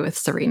agree with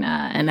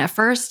Serena. And at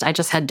first, I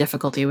just had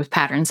difficulty with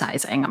pattern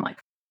sizing. I'm like,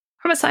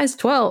 I'm a size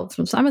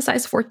 12, so I'm a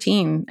size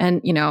 14.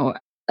 And,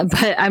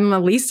 but I'm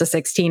at least a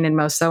 16 in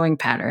most sewing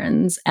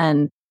patterns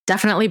and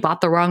definitely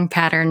bought the wrong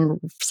pattern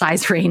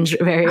size range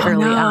very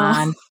early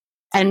on.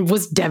 and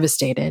was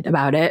devastated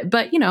about it.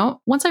 But, you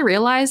know, once I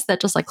realized that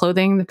just like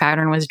clothing, the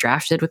pattern was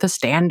drafted with a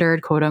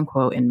standard, quote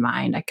unquote, in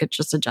mind, I could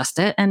just adjust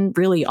it. And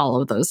really,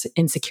 all of those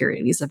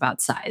insecurities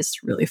about size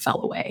really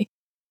fell away.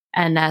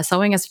 And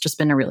sewing has just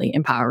been a really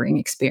empowering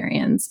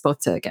experience,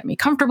 both to get me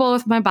comfortable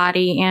with my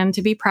body and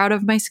to be proud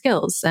of my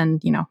skills.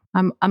 And, you know,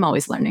 I'm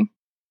always learning.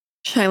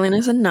 Shylin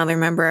is another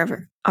member of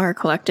our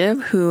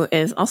collective who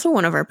is also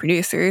one of our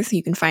producers.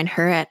 You can find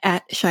her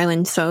at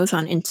Shylin Sews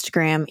on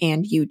Instagram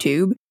and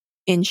YouTube.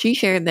 And she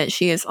shared that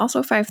she is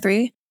also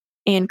 5'3"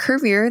 and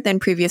curvier than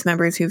previous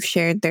members who've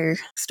shared their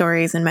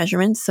stories and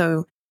measurements.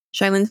 So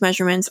Shylin's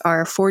measurements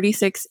are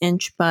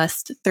 46-inch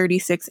bust,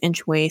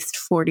 36-inch waist,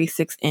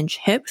 46-inch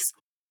hips.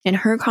 And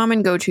her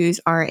common go-tos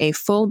are a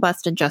full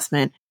bust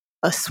adjustment,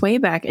 a sway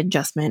back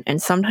adjustment,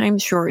 and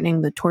sometimes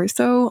shortening the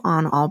torso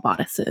on all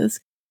bodices.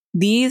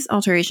 These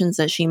alterations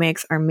that she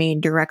makes are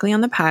made directly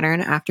on the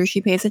pattern after she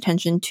pays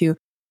attention to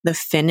the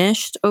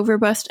finished over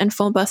bust and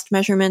full bust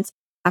measurements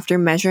after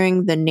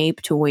measuring the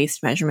nape to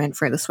waist measurement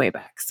for the sway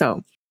back.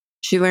 So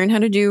she learned how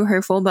to do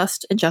her full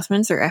bust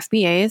adjustments or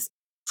FBAs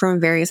from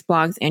various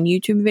blogs and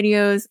YouTube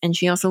videos. And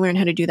she also learned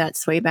how to do that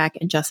sway back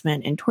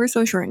adjustment and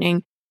torso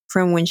shortening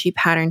from when she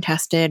pattern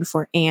tested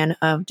for Anne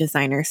of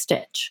Designer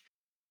Stitch.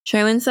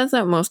 Shylin says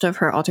that most of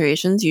her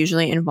alterations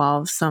usually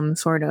involve some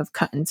sort of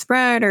cut and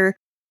spread, or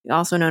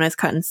also known as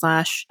cut and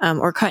slash,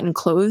 or cut and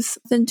close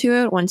into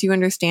it. Once you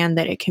understand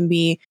that it can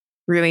be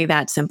really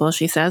that simple,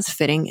 she says,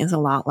 fitting is a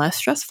lot less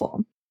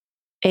stressful.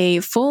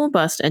 A full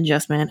bust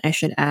adjustment, I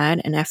should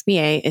add, an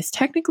FBA, is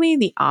technically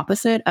the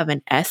opposite of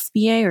an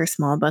SBA or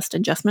small bust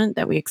adjustment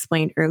that we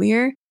explained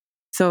earlier.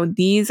 So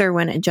these are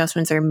when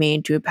adjustments are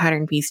made to a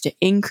pattern piece to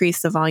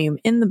increase the volume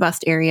in the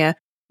bust area,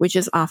 which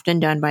is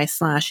often done by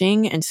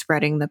slashing and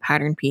spreading the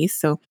pattern piece.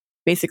 So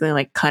basically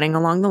like cutting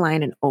along the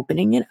line and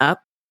opening it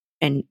up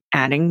and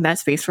adding that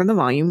space for the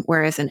volume,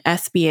 whereas an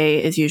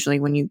SBA is usually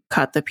when you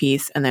cut the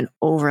piece and then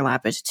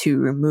overlap it to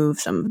remove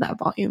some of that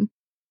volume.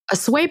 A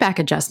sway back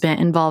adjustment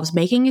involves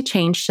making a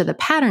change to the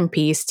pattern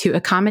piece to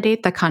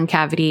accommodate the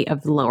concavity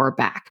of the lower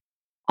back,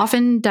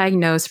 often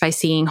diagnosed by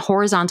seeing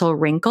horizontal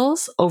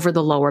wrinkles over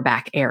the lower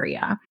back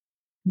area.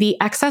 The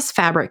excess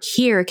fabric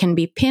here can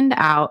be pinned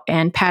out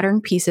and pattern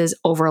pieces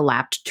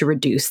overlapped to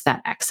reduce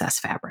that excess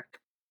fabric.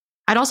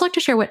 I'd also like to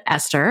share what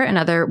Esther,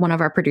 another one of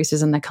our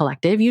producers in the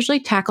collective, usually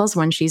tackles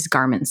when she's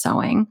garment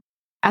sewing.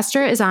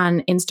 Esther is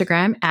on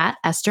Instagram at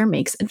Esther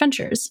Makes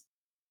Adventures.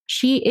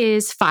 She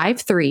is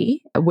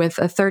 5'3" with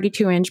a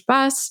 32-inch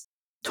bust,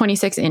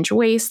 26-inch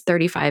waist,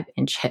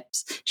 35-inch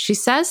hips. She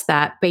says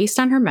that based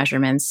on her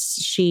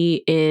measurements,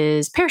 she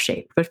is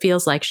pear-shaped, but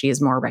feels like she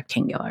is more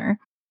rectangular.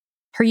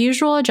 Her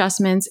usual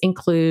adjustments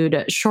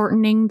include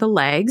shortening the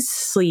legs,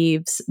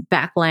 sleeves,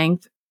 back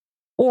length,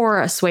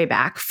 or a sway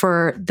back.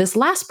 For this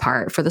last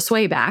part, for the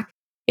sway back,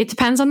 it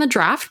depends on the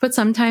draft, but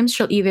sometimes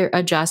she'll either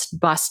adjust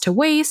bust to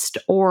waist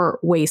or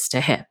waist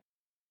to hip.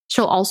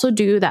 She'll also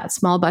do that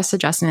small bust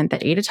adjustment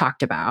that Ada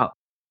talked about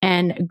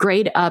and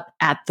grade up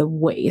at the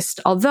waist,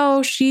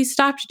 although she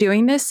stopped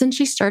doing this since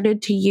she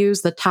started to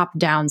use the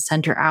top-down,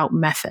 center-out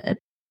method.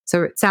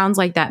 So it sounds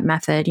like that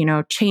method,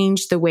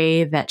 changed the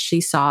way that she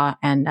saw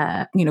and,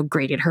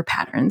 graded her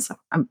patterns. So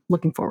I'm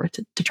looking forward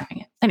to trying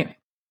it. Anyway,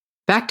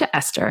 back to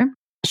Esther.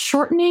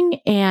 Shortening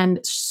and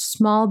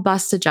small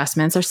bust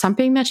adjustments are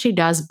something that she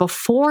does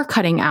before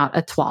cutting out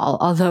a toile,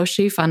 although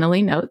she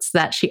funnily notes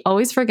that she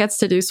always forgets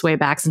to do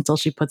swaybacks until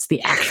she puts the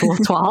actual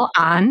toile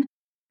on.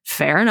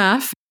 Fair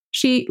enough.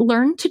 She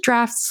learned to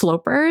draft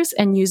slopers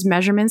and use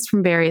measurements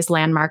from various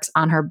landmarks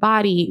on her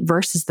body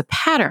versus the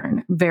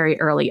pattern very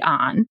early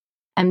on,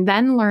 and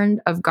then learned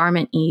of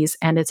garment ease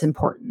and its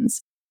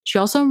importance. She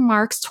also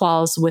marks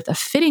toiles with a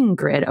fitting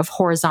grid of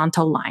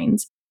horizontal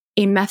lines,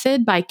 a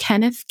method by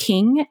Kenneth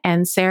King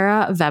and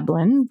Sarah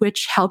Veblen,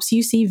 which helps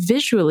you see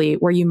visually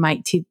where you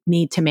might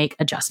need to make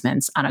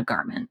adjustments on a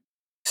garment.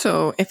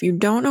 So if you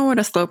don't know what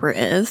a sloper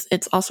is,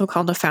 it's also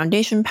called a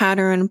foundation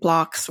pattern,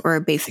 blocks, or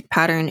a basic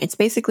pattern. It's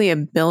basically a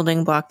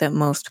building block that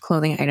most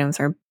clothing items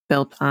are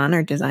built on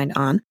or designed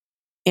on.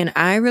 And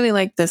I really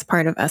like this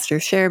part of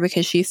Esther's share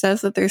because she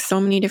says that there's so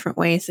many different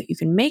ways that you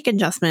can make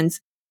adjustments.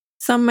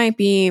 Some might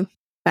be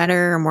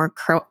better or more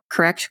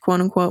correct,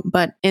 quote unquote,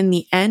 but in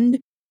the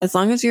end, as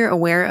long as you're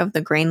aware of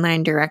the grain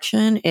line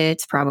direction,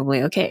 it's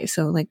probably okay.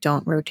 So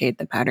don't rotate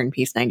the pattern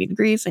piece 90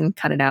 degrees and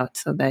cut it out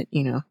so that,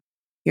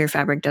 your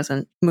fabric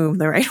doesn't move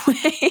the right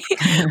way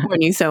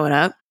when you sew it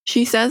up.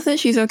 She says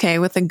that she's okay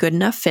with a good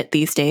enough fit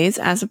these days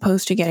as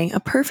opposed to getting a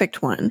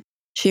perfect one.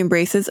 She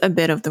embraces a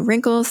bit of the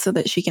wrinkles so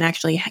that she can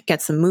actually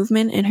get some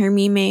movement in her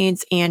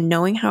me-mades, and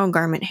knowing how a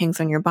garment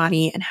hangs on your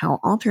body and how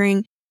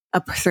altering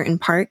a certain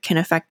part can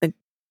affect the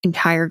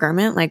entire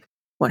garment, like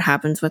what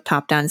happens with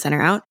top down,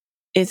 center out,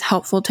 is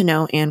helpful to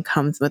know and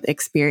comes with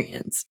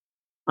experience.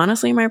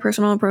 Honestly, my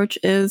personal approach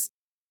is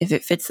if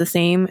it fits the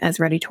same as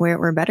ready to wear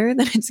or better,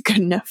 then it's good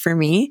enough for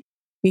me,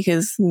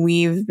 because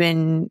we've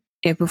been,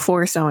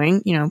 before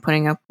sewing,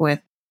 putting up with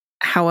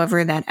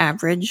however that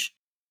average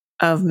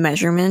of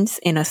measurements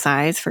in a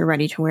size for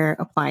ready to wear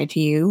apply to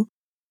you.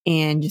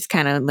 and just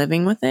kind of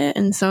living with it.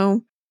 And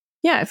so,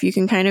 yeah, if you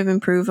can kind of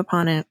improve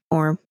upon it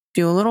or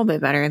do a little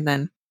bit better,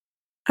 then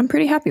I'm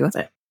pretty happy with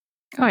it.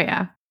 Oh,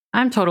 yeah.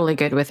 I'm totally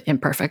good with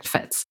imperfect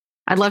fits.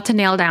 I'd love to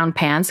nail down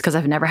pants because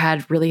I've never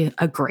had really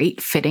a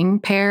great fitting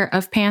pair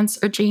of pants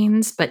or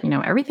jeans. But,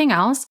 everything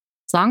else,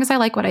 as long as I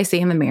like what I see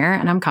in the mirror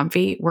and I'm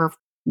comfy, we're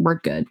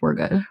good. We're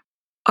good.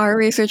 Our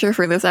researcher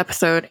for this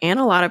episode and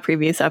a lot of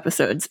previous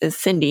episodes is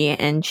Cindy,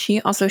 and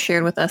she also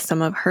shared with us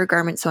some of her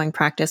garment sewing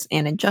practice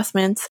and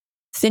adjustments.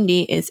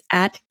 Cindy is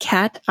at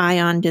Cat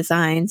Ion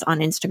Designs on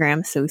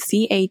Instagram, so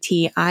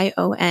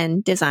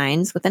CATION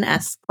Designs with an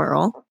S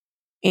plural.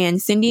 And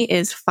Cindy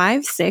is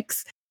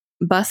 5'6",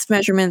 bust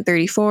measurement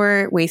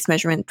 34, waist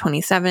measurement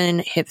 27,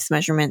 hips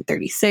measurement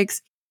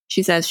 36.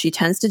 She says she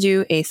tends to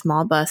do a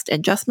small bust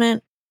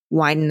adjustment,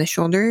 widen the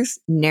shoulders,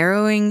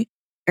 narrows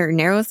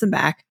the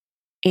back,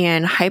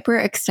 and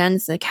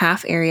hyperextends the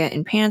calf area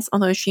in pants,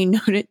 although she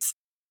notes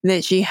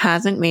that she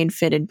hasn't made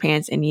fitted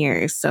pants in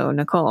years. So,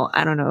 Nicole,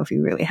 I don't know if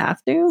you really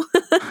have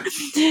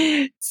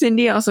to.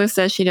 Cindy also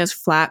says she does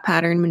flat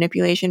pattern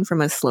manipulation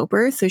from a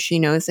sloper, so she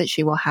knows that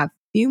she will have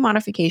few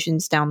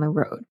modifications down the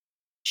road.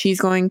 She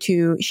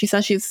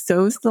says she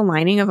sews the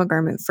lining of a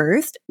garment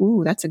first.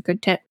 Ooh, that's a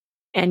good tip.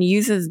 And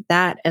uses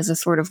that as a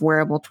sort of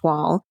wearable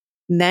toile,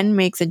 then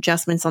makes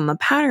adjustments on the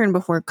pattern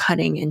before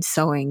cutting and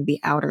sewing the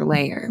outer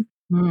layer.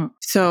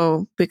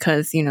 So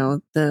because,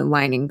 the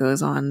lining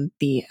goes on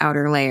the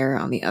outer layer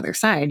on the other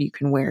side, you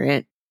can wear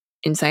it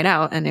inside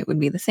out and it would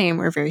be the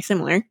same or very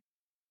similar.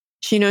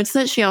 She notes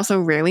that she also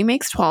rarely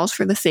makes toiles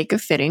for the sake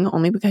of fitting,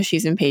 only because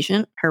she's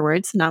impatient, her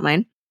words, not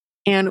mine,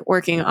 and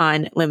working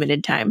on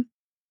limited time.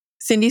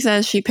 Cindy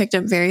says she picked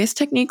up various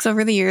techniques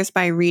over the years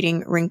by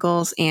reading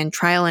wrinkles and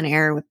trial and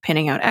error with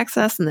pinning out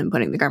excess and then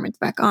putting the garments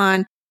back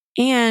on.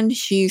 And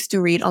she used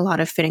to read a lot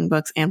of fitting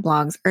books and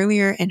blogs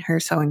earlier in her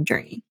sewing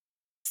journey.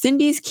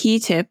 Cindy's key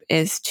tip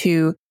is if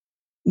you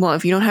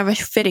don't have a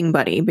fitting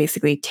buddy,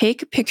 basically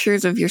take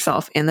pictures of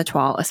yourself in the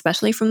toile,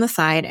 especially from the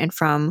side and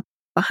from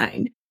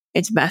behind.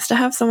 It's best to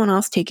have someone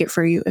else take it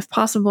for you if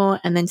possible,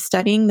 and then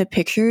studying the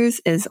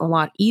pictures is a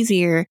lot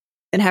easier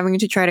than having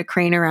to try to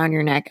crane around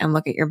your neck and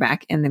look at your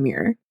back in the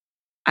mirror.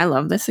 I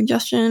love this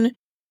suggestion,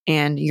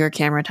 and your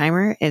camera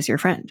timer is your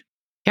friend.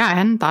 Yeah, I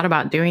hadn't thought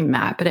about doing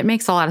that, but it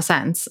makes a lot of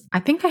sense. I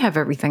think I have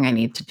everything I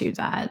need to do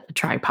that. A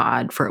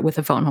tripod with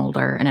a phone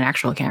holder and an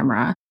actual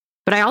camera.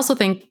 But I also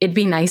think it'd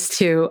be nice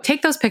to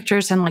take those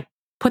pictures and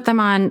put them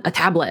on a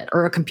tablet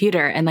or a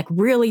computer and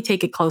really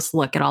take a close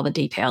look at all the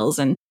details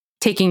and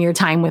taking your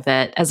time with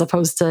it, as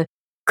opposed to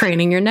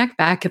craning your neck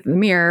back at the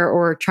mirror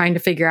or trying to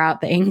figure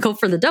out the angle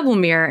for the double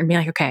mirror and be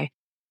like, okay,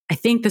 I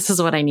think this is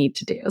what I need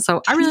to do.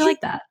 So I really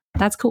like that.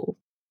 That's cool.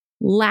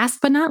 Last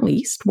but not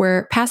least,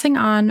 we're passing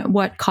on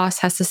what Koss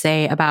has to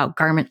say about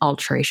garment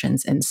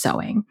alterations in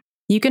sewing.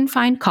 You can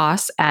find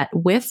Koss at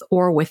With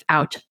or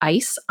Without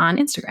Ice on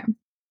Instagram.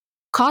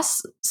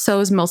 Koss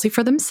sews mostly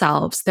for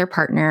themselves, their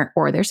partner,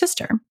 or their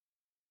sister.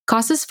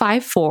 Koss is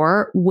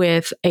 5'4"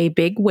 with a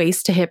big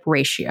waist to hip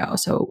ratio,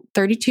 so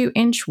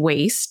 32-inch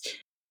waist,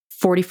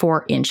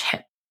 44-inch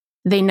hip.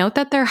 They note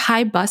that their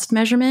high bust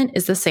measurement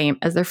is the same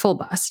as their full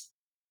bust.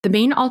 The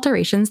main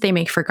alterations they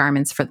make for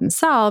garments for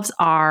themselves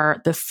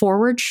are the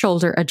forward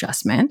shoulder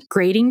adjustment,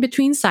 grading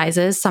between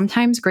sizes,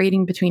 sometimes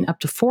grading between up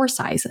to 4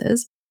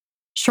 sizes,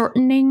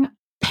 shortening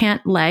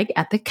pant leg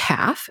at the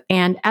calf,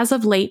 and as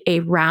of late, a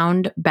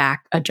round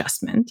back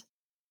adjustment.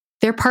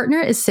 Their partner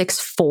is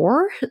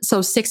 6'4",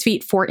 so 6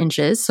 feet 4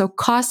 inches, so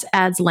Koss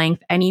adds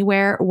length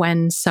anywhere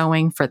when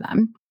sewing for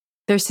them.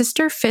 Their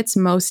sister fits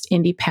most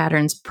indie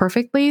patterns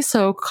perfectly,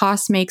 so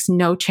Koss makes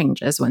no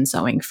changes when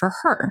sewing for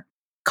her.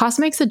 Koss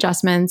makes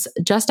adjustments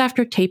just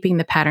after taping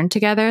the pattern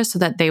together so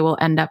that they will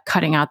end up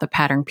cutting out the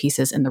pattern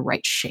pieces in the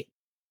right shape.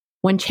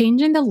 When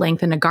changing the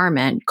length in a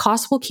garment,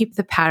 Koss will keep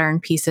the pattern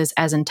pieces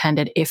as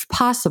intended if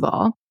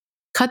possible,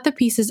 cut the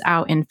pieces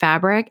out in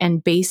fabric,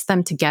 and baste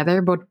them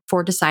together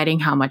before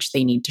deciding how much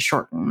they need to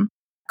shorten.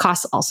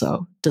 Koss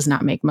also does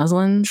not make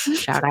muslins.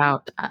 Shout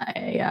out.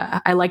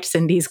 I liked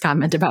Cindy's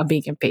comment about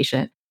being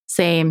impatient.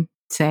 Same.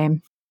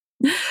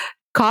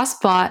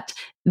 Koss bought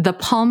the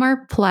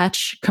Palmer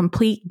Pletch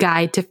Complete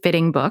Guide to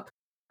Fitting book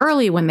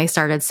early when they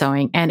started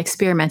sewing and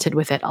experimented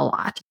with it a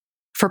lot.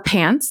 For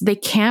pants, they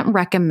can't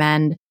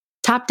recommend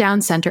top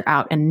down, center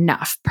out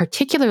enough,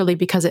 particularly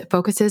because it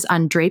focuses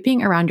on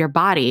draping around your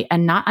body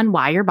and not on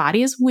why your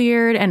body is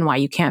weird and why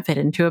you can't fit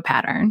into a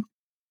pattern.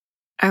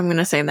 I'm going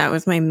to say that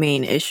was my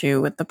main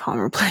issue with the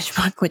Palmer Pledge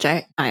book, which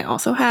I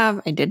also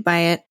have. I did buy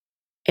it.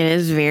 It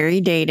is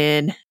very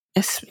dated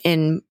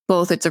in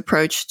both its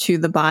approach to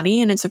the body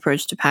and its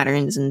approach to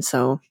patterns. And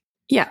so,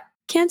 yeah,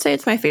 can't say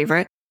it's my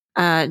favorite.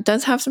 It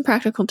does have some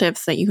practical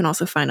tips that you can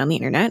also find on the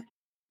internet.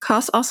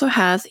 Koss also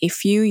has a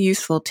few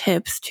useful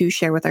tips to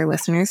share with our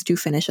listeners to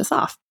finish us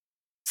off.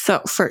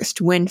 So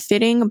first, when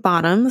fitting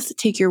bottoms,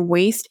 take your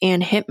waist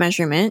and hip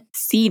measurement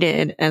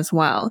seated as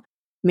well.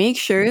 Make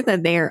sure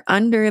that they are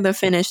under the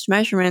finished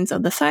measurements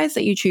of the size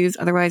that you choose.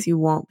 Otherwise, you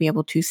won't be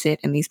able to sit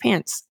in these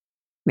pants.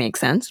 Make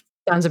sense?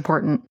 Sounds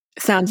important.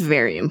 Sounds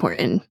very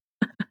important.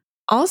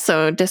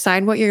 Also,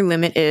 decide what your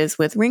limit is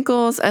with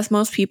wrinkles, as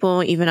most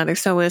people, even other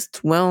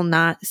sewists, will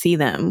not see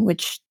them,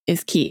 which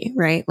is key,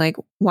 right? Like,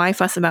 why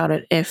fuss about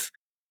it if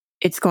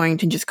it's going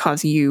to just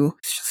cause you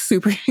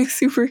super,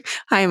 super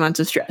high amounts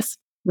of stress?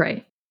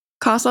 Right.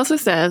 Koss also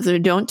says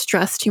don't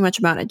stress too much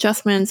about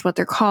adjustments, what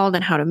they're called,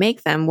 and how to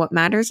make them. What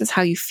matters is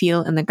how you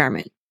feel in the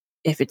garment.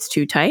 If it's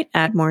too tight,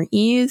 add more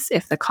ease.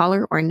 If the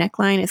collar or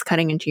neckline is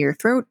cutting into your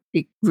throat,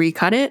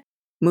 recut it,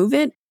 move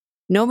it.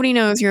 Nobody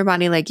knows your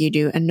body like you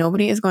do, and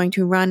nobody is going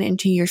to run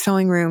into your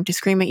sewing room to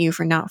scream at you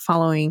for not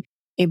following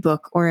a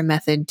book or a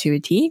method to a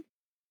T.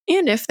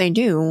 And if they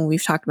do,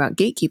 we've talked about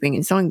gatekeeping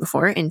and sewing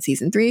before in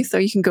season 3, so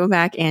you can go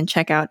back and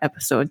check out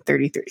episode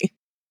 33.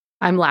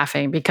 I'm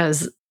laughing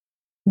because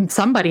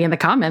somebody in the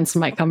comments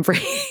might come for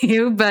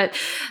you, but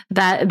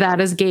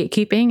that is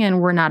gatekeeping, and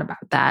we're not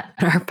about that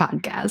at our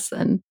podcast.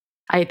 And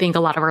I think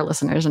a lot of our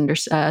listeners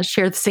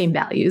share the same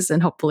values,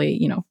 and hopefully,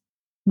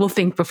 we'll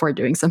think before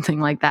doing something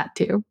like that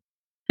too.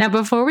 Now,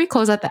 before we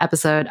close out the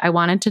episode, I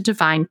wanted to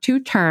define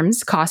 2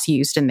 terms Koss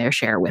used in their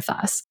share with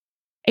us.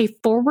 A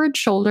forward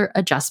shoulder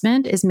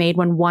adjustment is made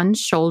when one's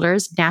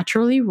shoulders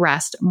naturally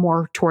rest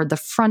more toward the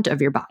front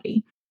of your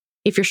body.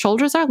 If your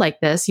shoulders are like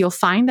this, you'll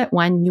find that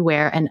when you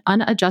wear an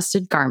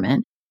unadjusted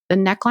garment, the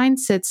neckline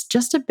sits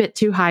just a bit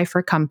too high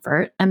for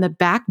comfort, and the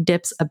back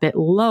dips a bit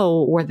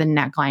low where the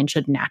neckline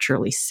should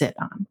naturally sit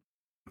on.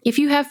 If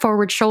you have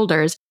forward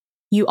shoulders,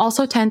 you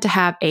also tend to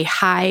have a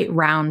high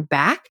round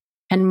back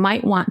and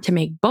might want to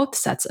make both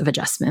sets of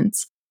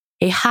adjustments.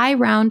 A high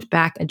round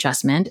back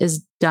adjustment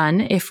is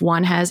done if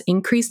one has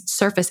increased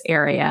surface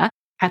area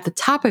at the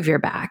top of your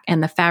back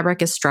and the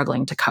fabric is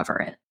struggling to cover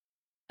it.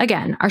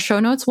 Again, our show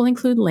notes will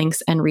include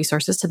links and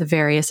resources to the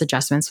various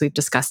adjustments we've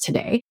discussed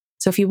today.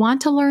 So if you want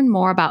to learn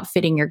more about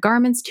fitting your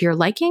garments to your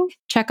liking,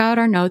 check out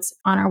our notes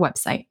on our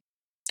website.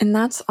 And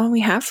that's all we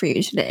have for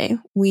you today.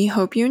 We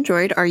hope you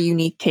enjoyed our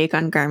unique take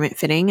on garment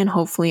fitting, and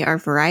hopefully our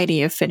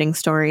variety of fitting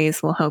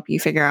stories will help you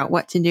figure out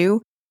what to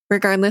do,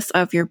 regardless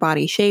of your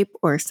body shape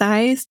or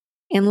size,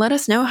 and let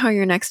us know how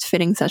your next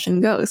fitting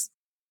session goes.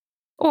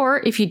 Or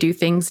if you do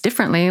things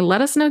differently,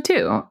 let us know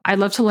too. I'd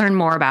love to learn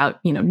more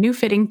about, new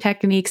fitting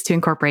techniques to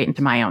incorporate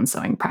into my own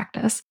sewing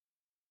practice.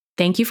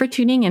 Thank you for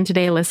tuning in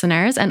today,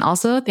 listeners, and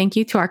also thank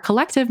you to our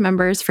collective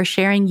members for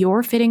sharing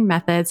your fitting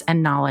methods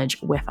and knowledge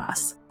with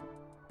us.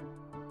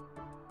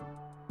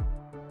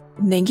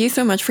 Thank you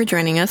so much for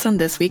joining us on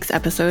this week's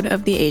episode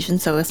of the Asian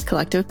Sewist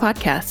Collective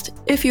podcast.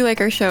 If you like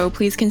our show,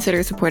 please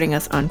consider supporting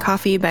us on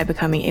Ko-fi by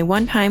becoming a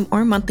one-time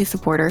or monthly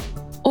supporter,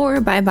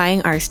 or by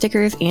buying our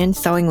stickers and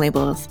sewing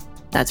labels.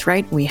 That's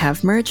right, we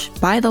have merch.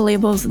 Buy the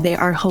labels, they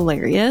are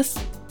hilarious.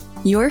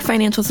 Your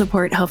financial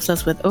support helps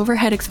us with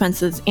overhead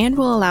expenses and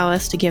will allow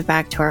us to give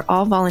back to our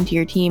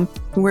all-volunteer team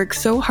who work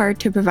so hard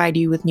to provide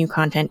you with new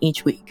content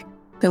each week.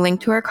 The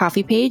link to our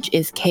Ko-fi page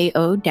is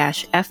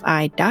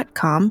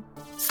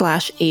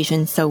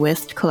ko-fi.com/Asian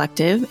Sewist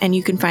Collective, and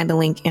you can find the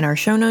link in our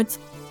show notes,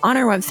 on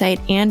our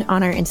website, and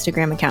on our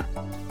Instagram account.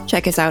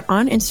 Check us out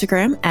on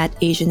Instagram at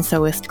Asian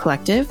Sewist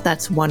Collective.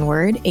 That's one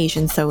word,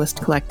 Asian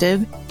Sewist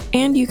Collective.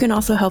 And you can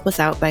also help us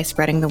out by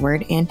spreading the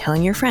word and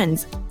telling your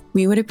friends.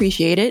 We would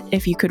appreciate it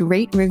if you could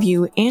rate,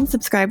 review, and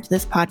subscribe to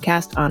this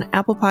podcast on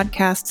Apple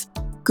Podcasts,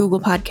 Google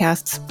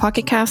Podcasts,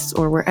 Pocket Casts,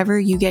 or wherever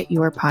you get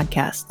your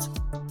podcasts.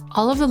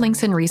 All of the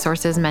links and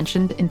resources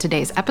mentioned in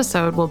today's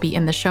episode will be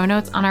in the show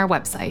notes on our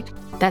website.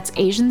 That's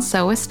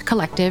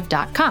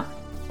asiansewistcollective.com.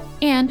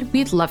 And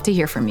we'd love to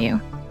hear from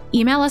you.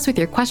 Email us with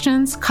your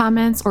questions,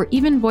 comments, or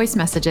even voice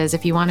messages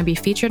if you want to be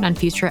featured on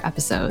future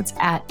episodes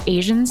at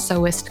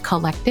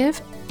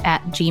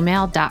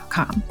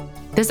asiansewistcollective@gmail.com.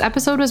 This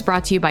episode was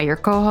brought to you by your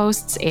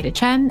co-hosts Ada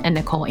Chen and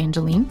Nicole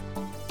Angeline.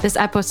 This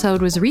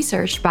episode was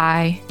researched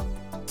by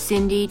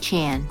Cindy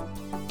Chan,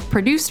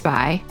 produced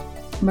by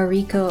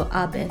Mariko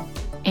Abe,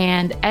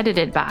 and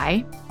edited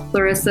by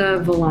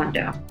Clarissa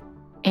Volando,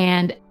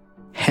 and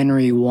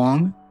Henry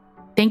Wong.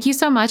 Thank you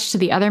so much to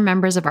the other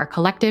members of our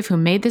collective who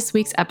made this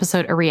week's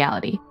episode a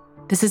reality.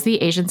 This is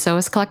the Asian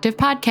Sewist Collective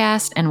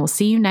podcast, and we'll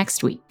see you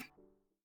next week.